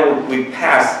 and now we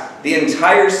pass the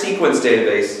entire sequence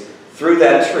database through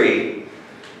that tree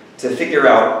to figure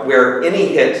out where any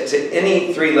hit to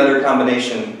any 3-letter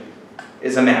combination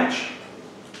is a match.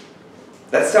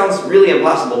 That sounds really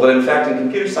impossible, but in fact in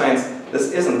computer science,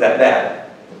 this isn't that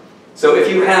bad. So if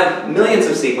you have millions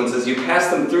of sequences, you pass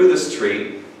them through this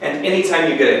tree, and anytime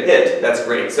you get a hit, that's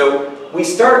great. So we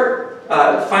start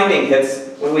finding hits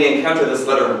when we encounter this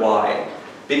letter Y.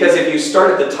 Because if you start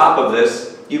at the top of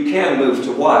this, you can move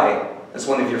to Y as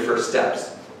one of your first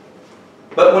steps.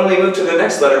 But when we move to the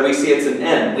next letter, we see it's an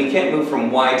N. We can't move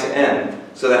from Y to N,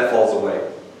 so that falls away.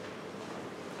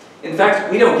 In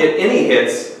fact, we don't get any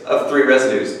hits of 3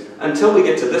 residues until we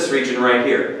get to this region right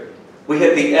here. We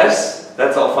hit the S,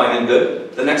 that's all fine and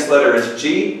good. The next letter is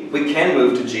G, we can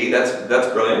move to G,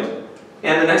 that's brilliant.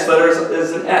 And the next letter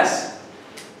is an S.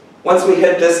 Once we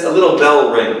hit this, a little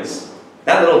bell rings.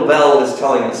 That little bell is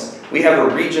telling us we have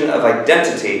a region of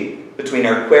identity between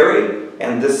our query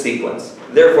and this sequence.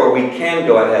 Therefore, we can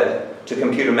go ahead to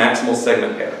compute a maximal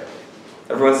segment pair.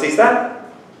 Everyone sees that?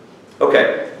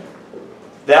 Okay.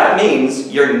 That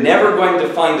means you're never going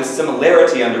to find a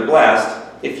similarity under BLAST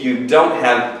if you don't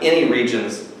have any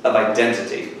regions of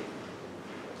identity.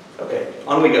 Okay,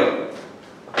 on we go.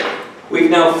 We've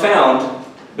now found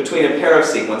between a pair of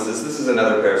sequences, this is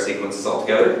another pair of sequences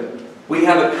altogether, we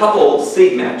have a couple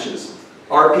seed matches.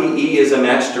 RPE is a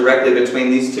match directly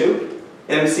between these two.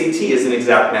 MCT is an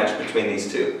exact match between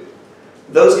these two.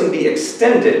 Those can be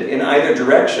extended in either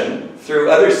direction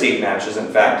through other seed matches, in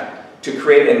fact, to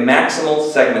create a maximal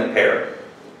segment pair.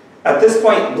 At this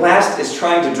point, BLAST is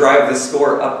trying to drive the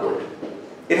score upward.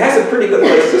 It has a pretty good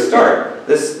place to start.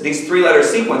 These 3-letter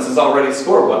sequences already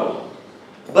score well.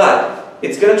 But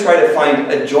it's going to try to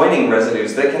find adjoining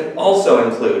residues that can also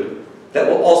include, that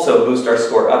will also boost our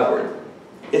score upward.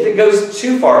 If it goes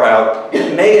too far out,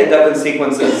 it may end up in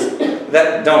sequences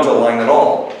that don't align at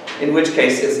all, in which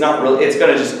case it's not really, it's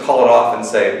going to just call it off and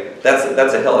say, that's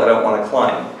a hill I don't want to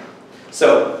climb.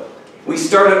 So we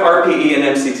start at RPE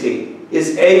and MCT.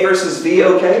 Is A versus V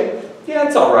okay? Yeah,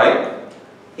 it's all right.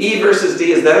 E versus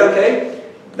D, is that okay?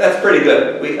 That's pretty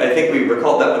good. I think we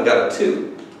recalled that one got a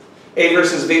 2. A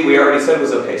versus V, we already said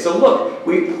was okay. So look,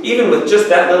 even with just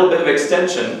that little bit of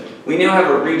extension, we now have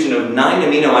a region of 9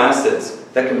 amino acids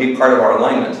that can be part of our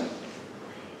alignment.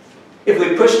 If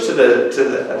we push to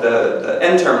the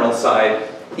N-terminal side,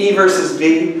 E versus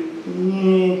V,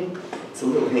 it's a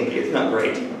little hinky, it's not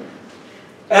great.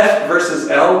 F versus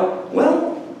L,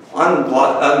 well, on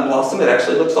Blossom it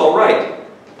actually looks all right.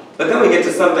 But then we get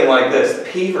to something like this,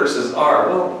 P versus R,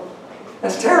 well,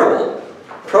 that's terrible.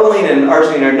 Proline and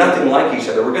arginine are nothing like each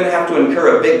other. We're going to have to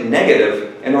incur a big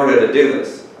negative in order to do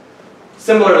this.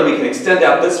 Similarly, we can extend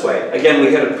out this way. Again,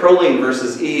 we had a proline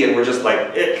versus E, and we're just like,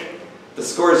 ick. The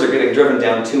scores are getting driven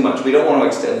down too much. We don't want to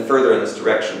extend further in this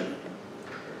direction.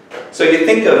 So you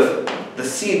think of the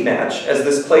seed match as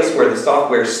this place where the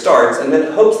software starts and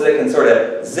then hopes that it can sort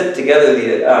of zip together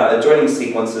the adjoining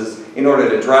sequences in order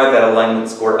to drive that alignment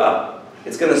score up.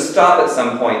 It's going to stop at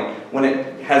some point when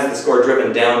it has the score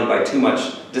driven down by too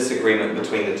much disagreement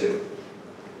between the two.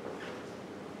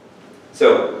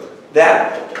 So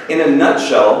that, in a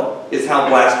nutshell, is how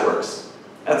BLAST works.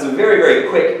 That's a very, very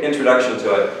quick introduction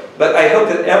to it. But I hope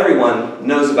that everyone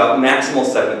knows about maximal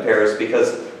segment pairs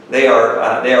because they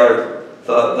are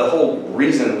the whole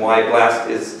reason why BLAST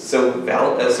is so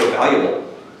valuable.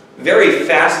 Very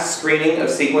fast screening of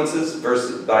sequences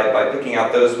by picking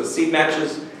out those with seed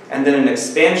matches, and then an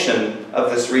expansion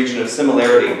of this region of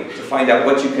similarity to find out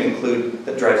what you can include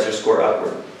that drives your score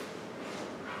upward.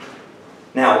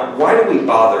 Now, why do we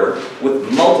bother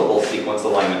with multiple sequence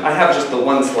alignment? I have just the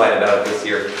one slide about this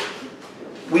here.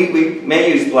 We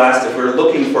may use BLAST if we're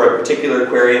looking for a particular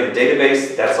query in a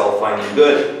database, that's all fine and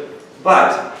good.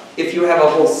 But if you have a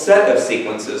whole set of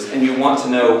sequences and you want to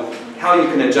know how you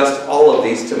can adjust all of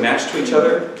these to match to each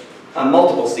other, a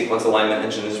multiple sequence alignment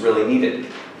engine is really needed.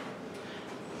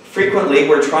 Frequently,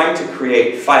 we're trying to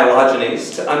create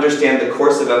phylogenies to understand the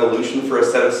course of evolution for a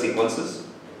set of sequences.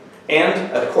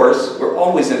 And, of course, we're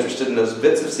always interested in those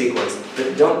bits of sequence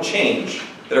that don't change,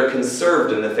 that are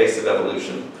conserved in the face of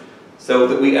evolution, so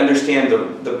that we understand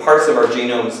the parts of our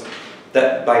genomes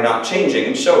that, by not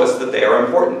changing, show us that they are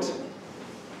important.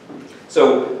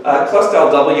 So,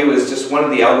 ClustalW is just one of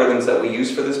the algorithms that we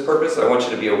use for this purpose. I want you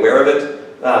to be aware of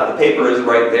it. The paper is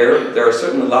right there. There are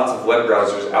certainly lots of web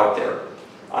browsers out there,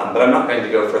 but I'm not going to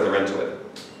go further into it.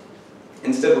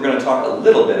 Instead, we're going to talk a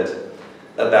little bit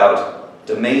about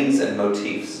domains and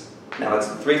motifs. Now, it's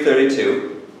 3:32.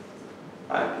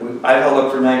 I've held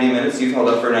up for 90 minutes. You've held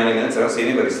up for 90 minutes. I don't see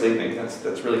anybody sleeping.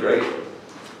 That's really great.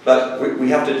 But we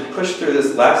have to push through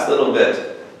this last little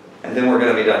bit, and then we're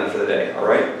going to be done for the day, all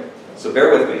right? So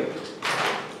bear with me.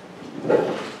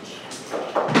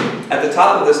 At the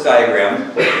top of this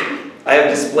diagram, I have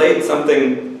displayed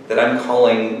something that I'm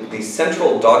calling the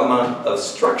central dogma of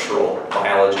structural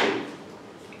biology.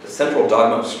 The central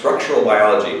dogma of structural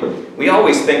biology. We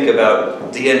always think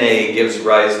about DNA gives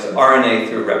rise to RNA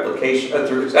through replication,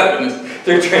 through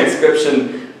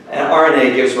transcription, and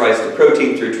RNA gives rise to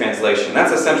protein through translation.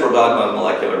 That's a central dogma of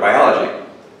molecular biology.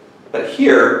 But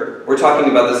here, we're talking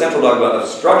about the central dogma of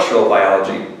structural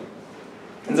biology.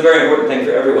 It's a very important thing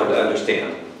for everyone to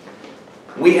understand.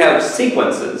 We have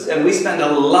sequences, and we spend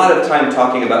a lot of time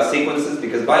talking about sequences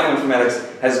because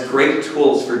bioinformatics has great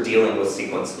tools for dealing with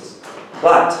sequences.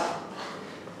 But,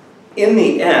 in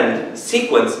the end,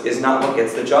 sequence is not what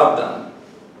gets the job done.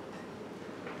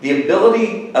 The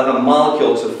ability of a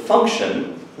molecule to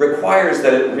function requires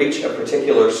that it reach a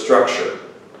particular structure.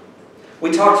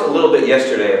 We talked a little bit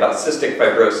yesterday about cystic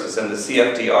fibrosis and the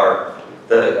CFTR,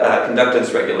 the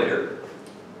conductance regulator.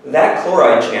 That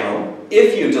chloride channel,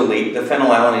 if you delete the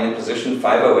phenylalanine in position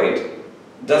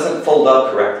 508, doesn't fold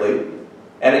up correctly,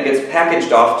 and it gets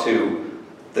packaged off to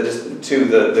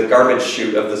the garbage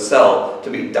chute of the cell to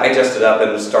be digested up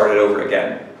and started over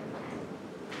again.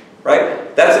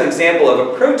 Right? That's an example of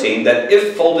a protein that,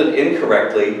 if folded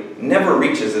incorrectly, never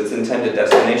reaches its intended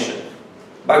destination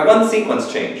by one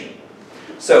sequence change.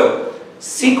 So,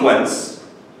 sequence,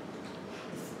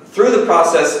 through the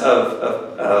process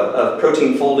of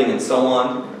protein folding and so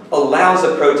on, allows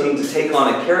a protein to take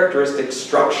on a characteristic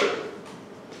structure.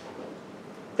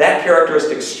 That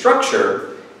characteristic structure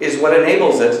is what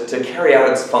enables it to carry out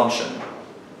its function.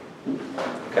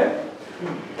 Okay?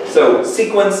 So,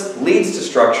 sequence leads to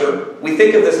structure. We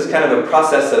think of this as kind of a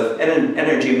process of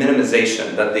energy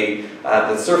minimization, that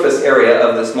the surface area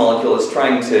of this molecule is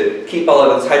trying to keep all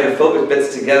of its hydrophobic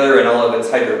bits together and all of its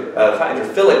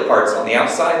hydrophilic parts on the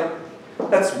outside.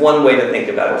 That's one way to think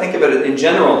about it. Think about it in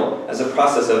general as a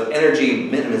process of energy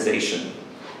minimization.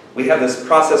 We have this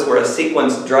process where a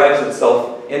sequence drives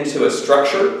itself into a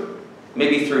structure,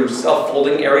 maybe through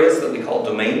self-folding areas that we call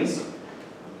domains.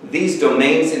 These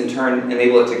domains, in turn,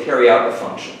 enable it to carry out a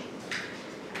function.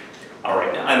 All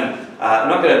right, now I'm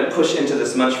not going to push into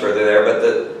this much further there,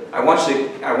 but I want you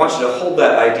to hold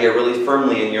that idea really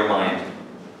firmly in your mind.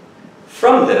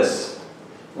 From this,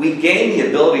 we gain the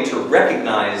ability to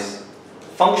recognize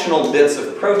functional bits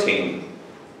of protein,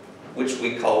 which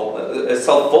we call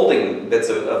self-folding bits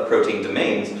of protein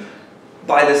domains,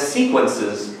 by the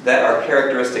sequences that are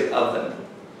characteristic of them.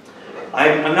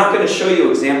 I'm not going to show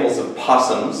you examples of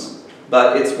possums,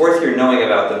 but it's worth your knowing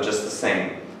about them just the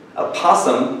same. A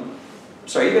possum,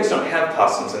 sorry, you guys don't have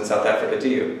possums in South Africa, do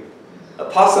you?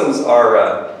 Possums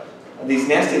are these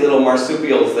nasty little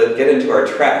marsupials that get into our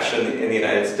trash in the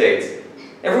United States.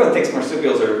 Everyone thinks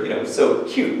marsupials are, so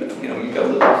cute. You've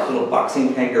got little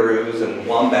boxing kangaroos and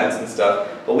wombats and stuff,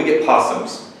 but we get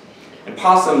possums. And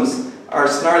possums are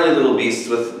snarly little beasts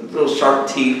with little sharp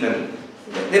teeth, and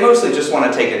they mostly just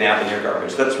want to take a nap in your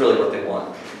garbage. That's really what they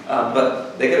want.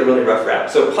 But they get a really rough rap.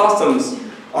 So possums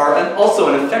are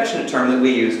also an affectionate term that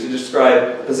we use to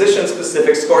describe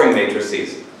position-specific scoring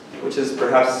matrices, which is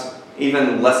perhaps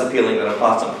even less appealing than a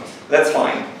possum. That's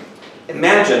fine.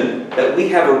 Imagine that we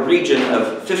have a region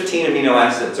of 15 amino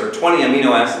acids or 20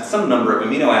 amino acids, some number of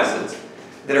amino acids,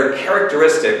 that are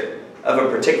characteristic of a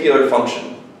particular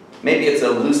function. Maybe it's a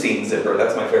leucine zipper.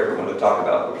 That's my favorite one to talk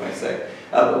about. What can I say?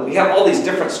 We have all these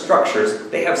different structures.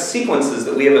 They have sequences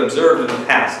that we have observed in the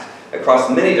past across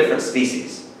many different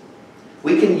species.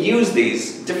 We can use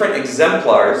these different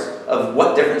exemplars of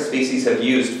what different species have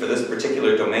used for this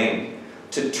particular domain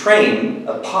to train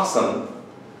a possum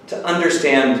to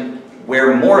understand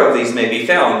where more of these may be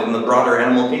found in the broader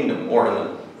animal kingdom, or in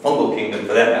the fungal kingdom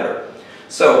for that matter.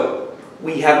 So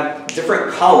we have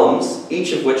different columns,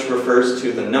 each of which refers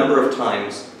to the number of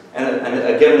times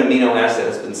a given amino acid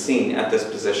has been seen at this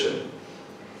position.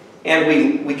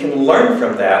 And we can learn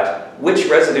from that which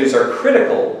residues are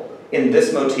critical in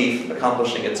this motif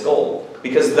accomplishing its goal,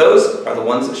 because those are the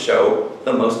ones that show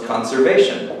the most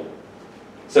conservation.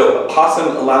 So a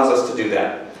possum allows us to do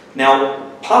that. Now,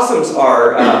 possums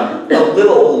are a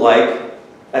little like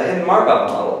a hidden Markov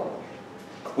model.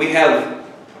 We have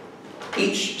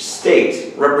each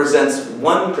state represents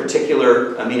one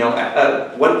particular amino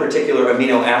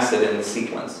acid in the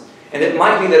sequence. And it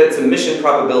might be that its emission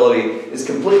probability is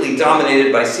completely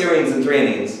dominated by serines and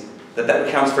threonines, that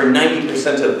accounts for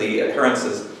 90% of the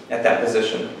occurrences at that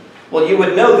position. Well, you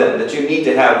would know then that you need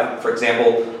to have, for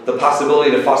example, the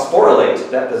possibility to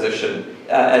phosphorylate that position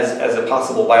as a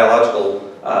possible biological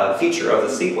feature of the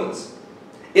sequence.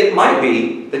 It might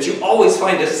be that you always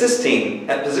find a cysteine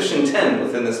at position 10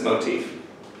 within this motif.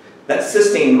 That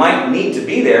cysteine might need to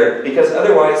be there, because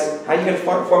otherwise, how are you going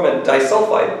to form a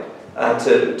disulfide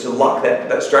to lock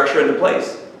that structure into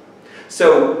place?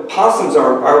 So possums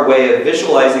are our way of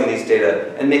visualizing these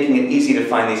data and making it easy to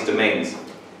find these domains.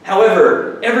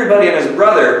 However, everybody and his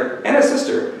brother and his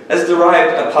sister has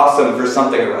derived a possum for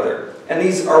something or other. And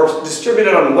these are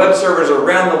distributed on web servers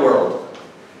around the world.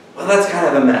 Well, that's kind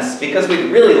of a mess, because we'd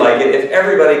really like it if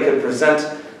everybody could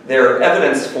present their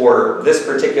evidence for this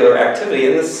particular activity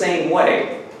in the same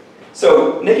way.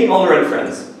 So Nikki Mulder and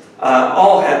friends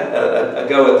all had a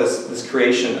go at this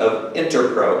creation of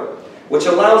InterPro, which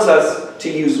allows us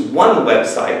to use one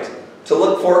website to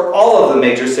look for all of the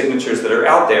major signatures that are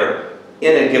out there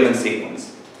in a given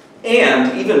sequence.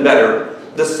 And even better,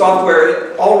 the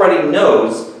software already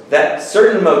knows that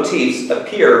certain motifs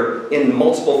appear in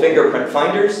multiple fingerprint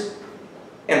finders,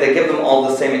 and they give them all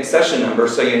the same accession number,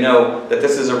 so you know that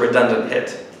this is a redundant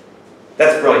hit.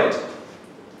 That's brilliant.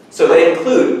 So they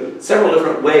include several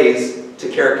different ways to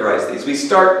characterize these. We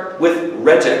start with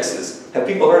regexes. Have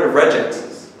people heard of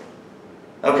regexes?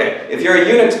 Okay, if you're a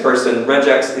Unix person,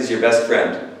 regex is your best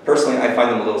friend. Personally, I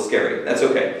find them a little scary. That's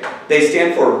okay. They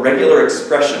stand for regular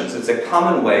expressions. It's a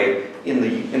common way in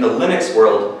the Linux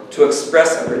world to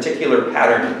express a particular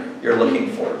pattern you're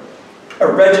looking for. A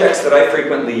regex that I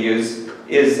frequently use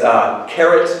is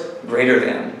caret greater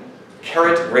than.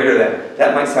 Caret greater than.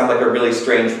 That might sound like a really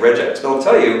strange regex, but I'll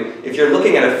tell you, if you're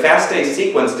looking at a FASTA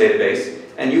sequence database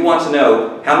and you want to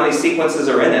know how many sequences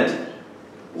are in it,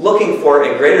 looking for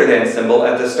a greater than symbol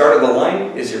at the start of the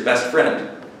line is your best friend.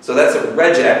 So that's a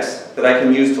regex that I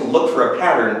can use to look for a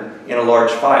pattern in a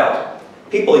large file.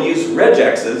 People use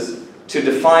regexes to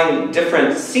define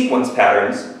different sequence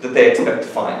patterns that they expect to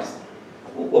find.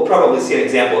 We'll probably see an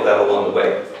example of that along the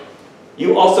way.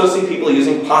 You also see people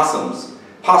using possums.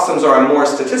 Possums are a more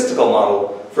statistical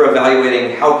model for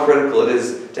evaluating how critical it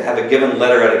is to have a given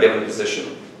letter at a given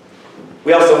position.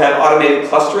 We also have automated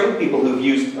clustering, people who've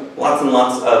used lots and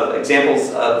lots of examples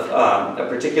of a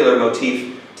particular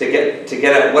motif to get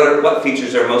at what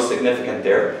features are most significant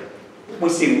there. We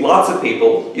see lots of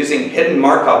people using hidden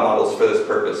Markov models for this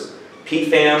purpose.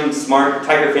 PFAM, SMART,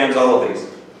 TigerFAMs, all of these.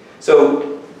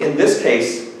 So in this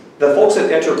case, the folks at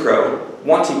InterPro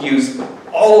want to use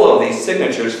all of these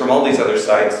signatures from all these other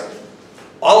sites,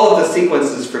 all of the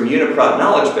sequences from UniProt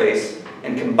knowledge base,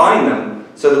 and combine them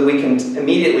so that we can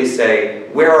immediately say,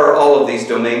 where are all of these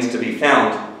domains to be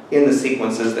found in the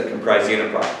sequences that comprise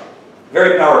UniProt?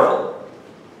 Very powerful.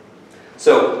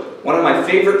 So one of my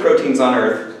favorite proteins on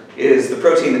Earth is the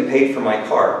protein that paid for my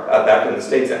car, back in the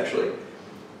States actually.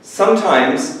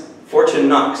 Sometimes fortune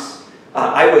knocks.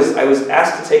 I was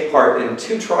asked to take part in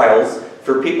 2 trials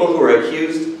for people who were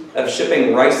accused of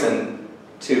shipping ricin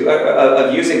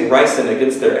of using ricin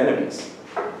against their enemies.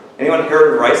 Anyone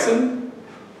heard of ricin?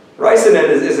 Ricin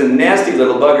is a nasty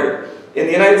little bugger. In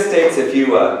the United States, if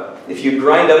you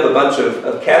grind up a bunch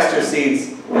of castor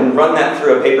seeds and run that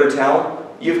through a paper towel,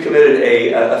 you've committed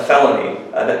a felony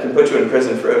that can put you in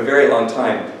prison for a very long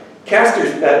time.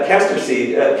 Castor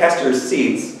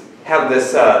seeds have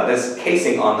this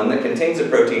casing on them that contains a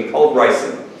protein called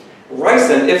ricin.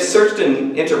 Ricin, if searched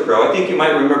in InterPro, I think you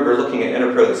might remember looking at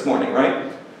InterPro this morning,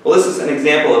 right? Well, this is an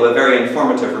example of a very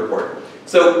informative report.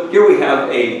 So here we have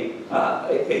a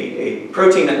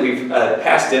protein that we've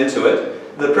passed into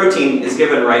it. The protein is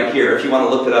given right here. If you want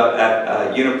to look it up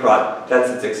at UniProt, that's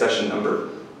its accession number.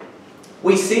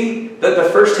 We see that the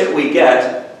first hit we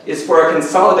get is for a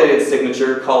consolidated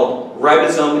signature called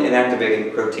ribosome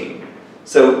inactivating protein.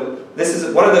 So this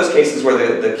is one of those cases where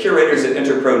the curators at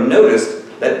InterPro noticed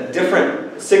that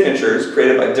different signatures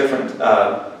created by different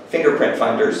fingerprint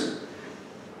finders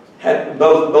had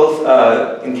both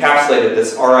encapsulated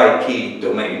this RIP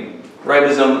domain,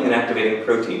 ribosome inactivating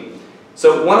protein.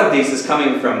 So one of these is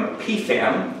coming from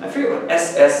PFAM. I forget what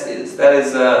SS is.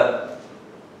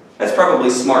 That's probably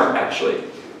SMART, actually.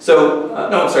 So,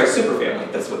 no, I'm sorry,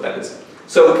 superfamily, that's what that is.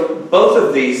 So both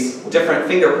of these different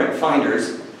fingerprint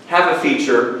finders have a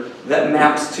feature that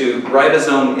maps to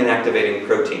ribosome inactivating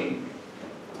protein.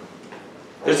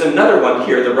 There's another one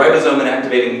here, the ribosome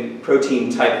inactivating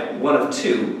protein type 1 of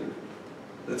 2.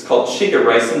 It's called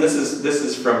shigaricin. This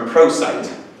is from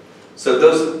ProSite. So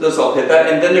those all hit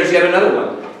that. And then there's yet another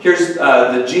one. Here's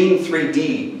the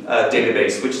Gene3D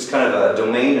database, which is kind of a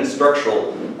domain and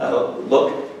structural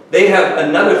look. They have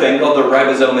another thing called the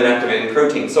ribosome inactivating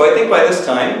protein. So I think by this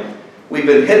time, we've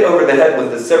been hit over the head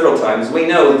with this several times. We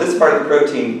know this part of the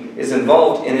protein is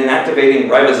involved in inactivating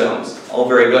ribosomes. All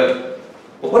very good.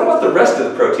 But what about the rest of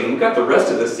the protein? We've got the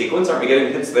rest of this sequence. Aren't we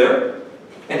getting hits there?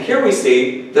 And here we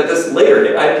see that this later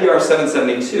hit,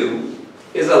 IPR772,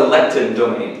 is a lectin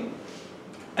domain.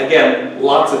 Again,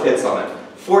 lots of hits on it.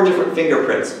 4 different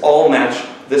fingerprints all match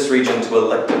this region to a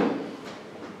lectin.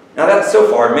 Now that so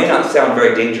far may not sound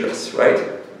very dangerous, right?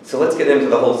 So let's get into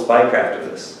the whole spycraft of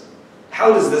this.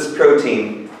 How does this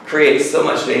protein create so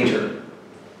much danger?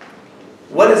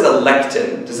 What is a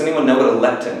lectin? Does anyone know what a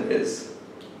lectin is?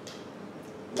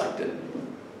 Lectin.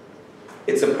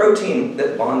 It's a protein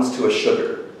that bonds to a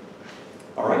sugar.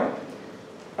 All right?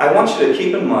 I want you to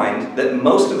keep in mind that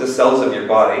most of the cells of your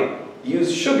body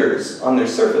use sugars on their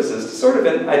surfaces to sort of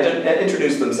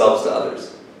introduce themselves to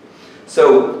others.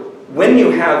 So when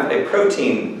you have a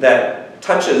protein that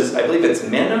touches, I believe it's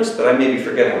mannose, but I may be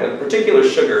forgetting, a particular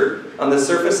sugar on the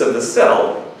surface of the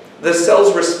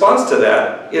cell's response to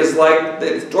that is like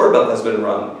its doorbell has been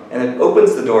rung, and it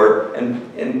opens the door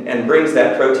and brings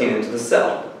that protein into the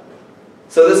cell.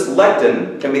 So this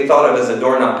lectin can be thought of as a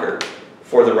door knocker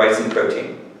for the ricin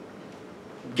protein.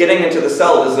 Getting into the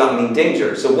cell does not mean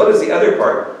danger. So what is the other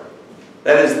part?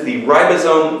 That is the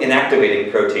ribosome inactivating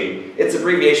protein. Its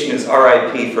abbreviation is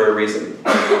RIP for a reason.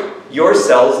 Your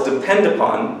cells depend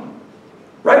upon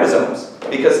ribosomes,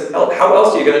 because how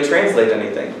else are you going to translate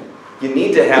anything? You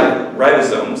need to have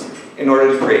ribosomes in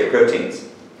order to create proteins.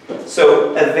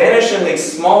 So a vanishingly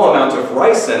small amount of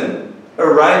ricin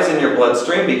arrives in your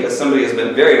bloodstream because somebody has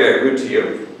been very, very rude to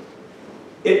you.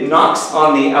 It knocks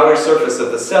on the outer surface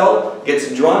of the cell, gets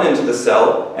drawn into the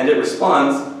cell, and it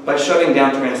responds by shutting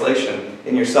down translation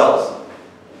in your cells.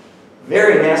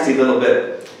 Very nasty little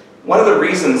bit. One of the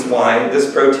reasons why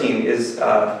this protein is,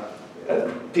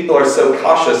 people are so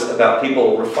cautious about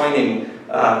people refining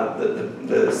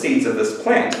the seeds of this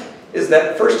plant is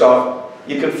that, first off,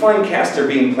 you can find castor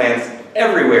bean plants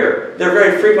everywhere. They're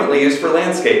very frequently used for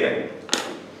landscaping.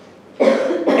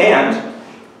 And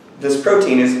this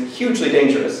protein is hugely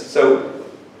dangerous. So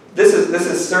this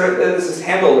is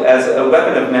handled as a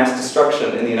weapon of mass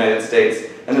destruction in the United States,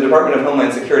 and the Department of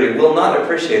Homeland Security will not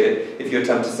appreciate it if you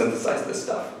attempt to synthesize this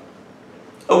stuff.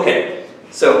 Okay,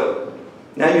 so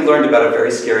now you learned about a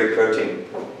very scary protein.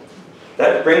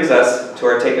 That brings us to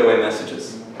our takeaway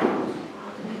messages.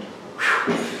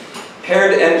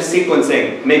 Paired end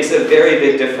sequencing makes a very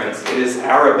big difference. It is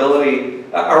our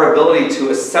ability to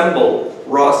assemble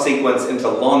raw sequence into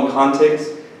long contigs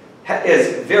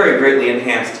is very greatly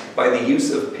enhanced by the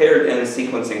use of paired end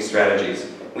sequencing strategies.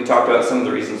 We talked about some of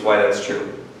the reasons why that's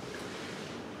true.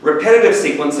 Repetitive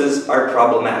sequences are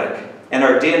problematic, and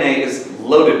our DNA is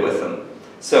loaded with them.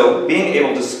 So being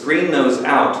able to screen those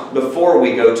out before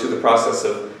we go to the process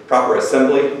of proper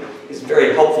assembly is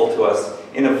very helpful to us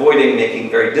in avoiding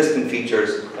making very distant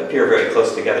features appear very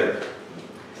close together.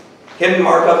 Hidden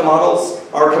Markov models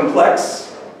are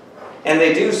complex, and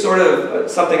they do sort of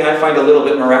something I find a little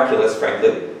bit miraculous,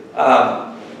 frankly.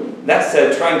 That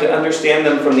said, trying to understand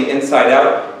them from the inside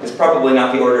out is probably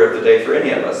not the order of the day for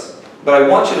any of us. But I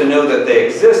want you to know that they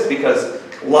exist because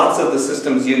lots of the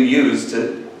systems you use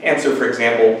to answer, for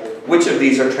example, which of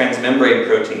these are transmembrane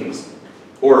proteins,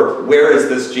 or where is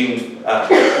this gene,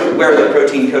 where are the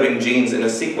protein coding genes in a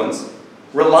sequence,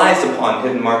 relies upon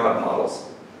hidden Markov models.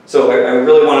 So I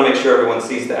really want to make sure everyone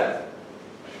sees that.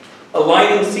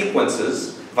 Aligning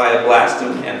sequences via BLAST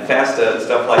and FASTA and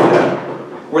stuff like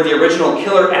that were the original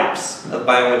killer apps of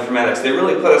bioinformatics. They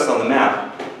really put us on the map.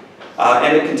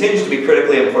 And it continues to be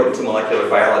critically important to molecular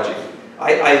biology.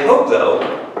 I hope, though,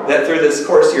 that through this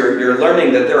course you're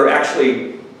learning that there are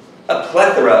actually a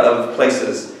plethora of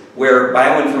places where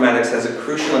bioinformatics has a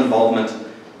crucial involvement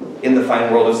in the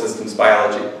fine world of systems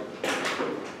biology.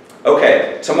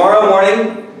 Okay, tomorrow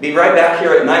morning, be right back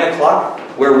here at 9 o'clock,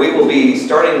 where we will be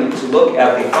starting to look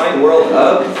at the fine world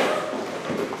of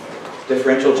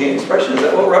differential gene expression. Is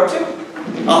that what we're up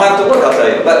to? I'll have to look, I'll tell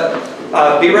you.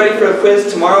 But be ready for a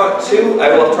quiz tomorrow at 2.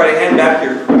 I will try to hand back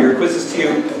your quizzes to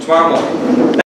you tomorrow morning.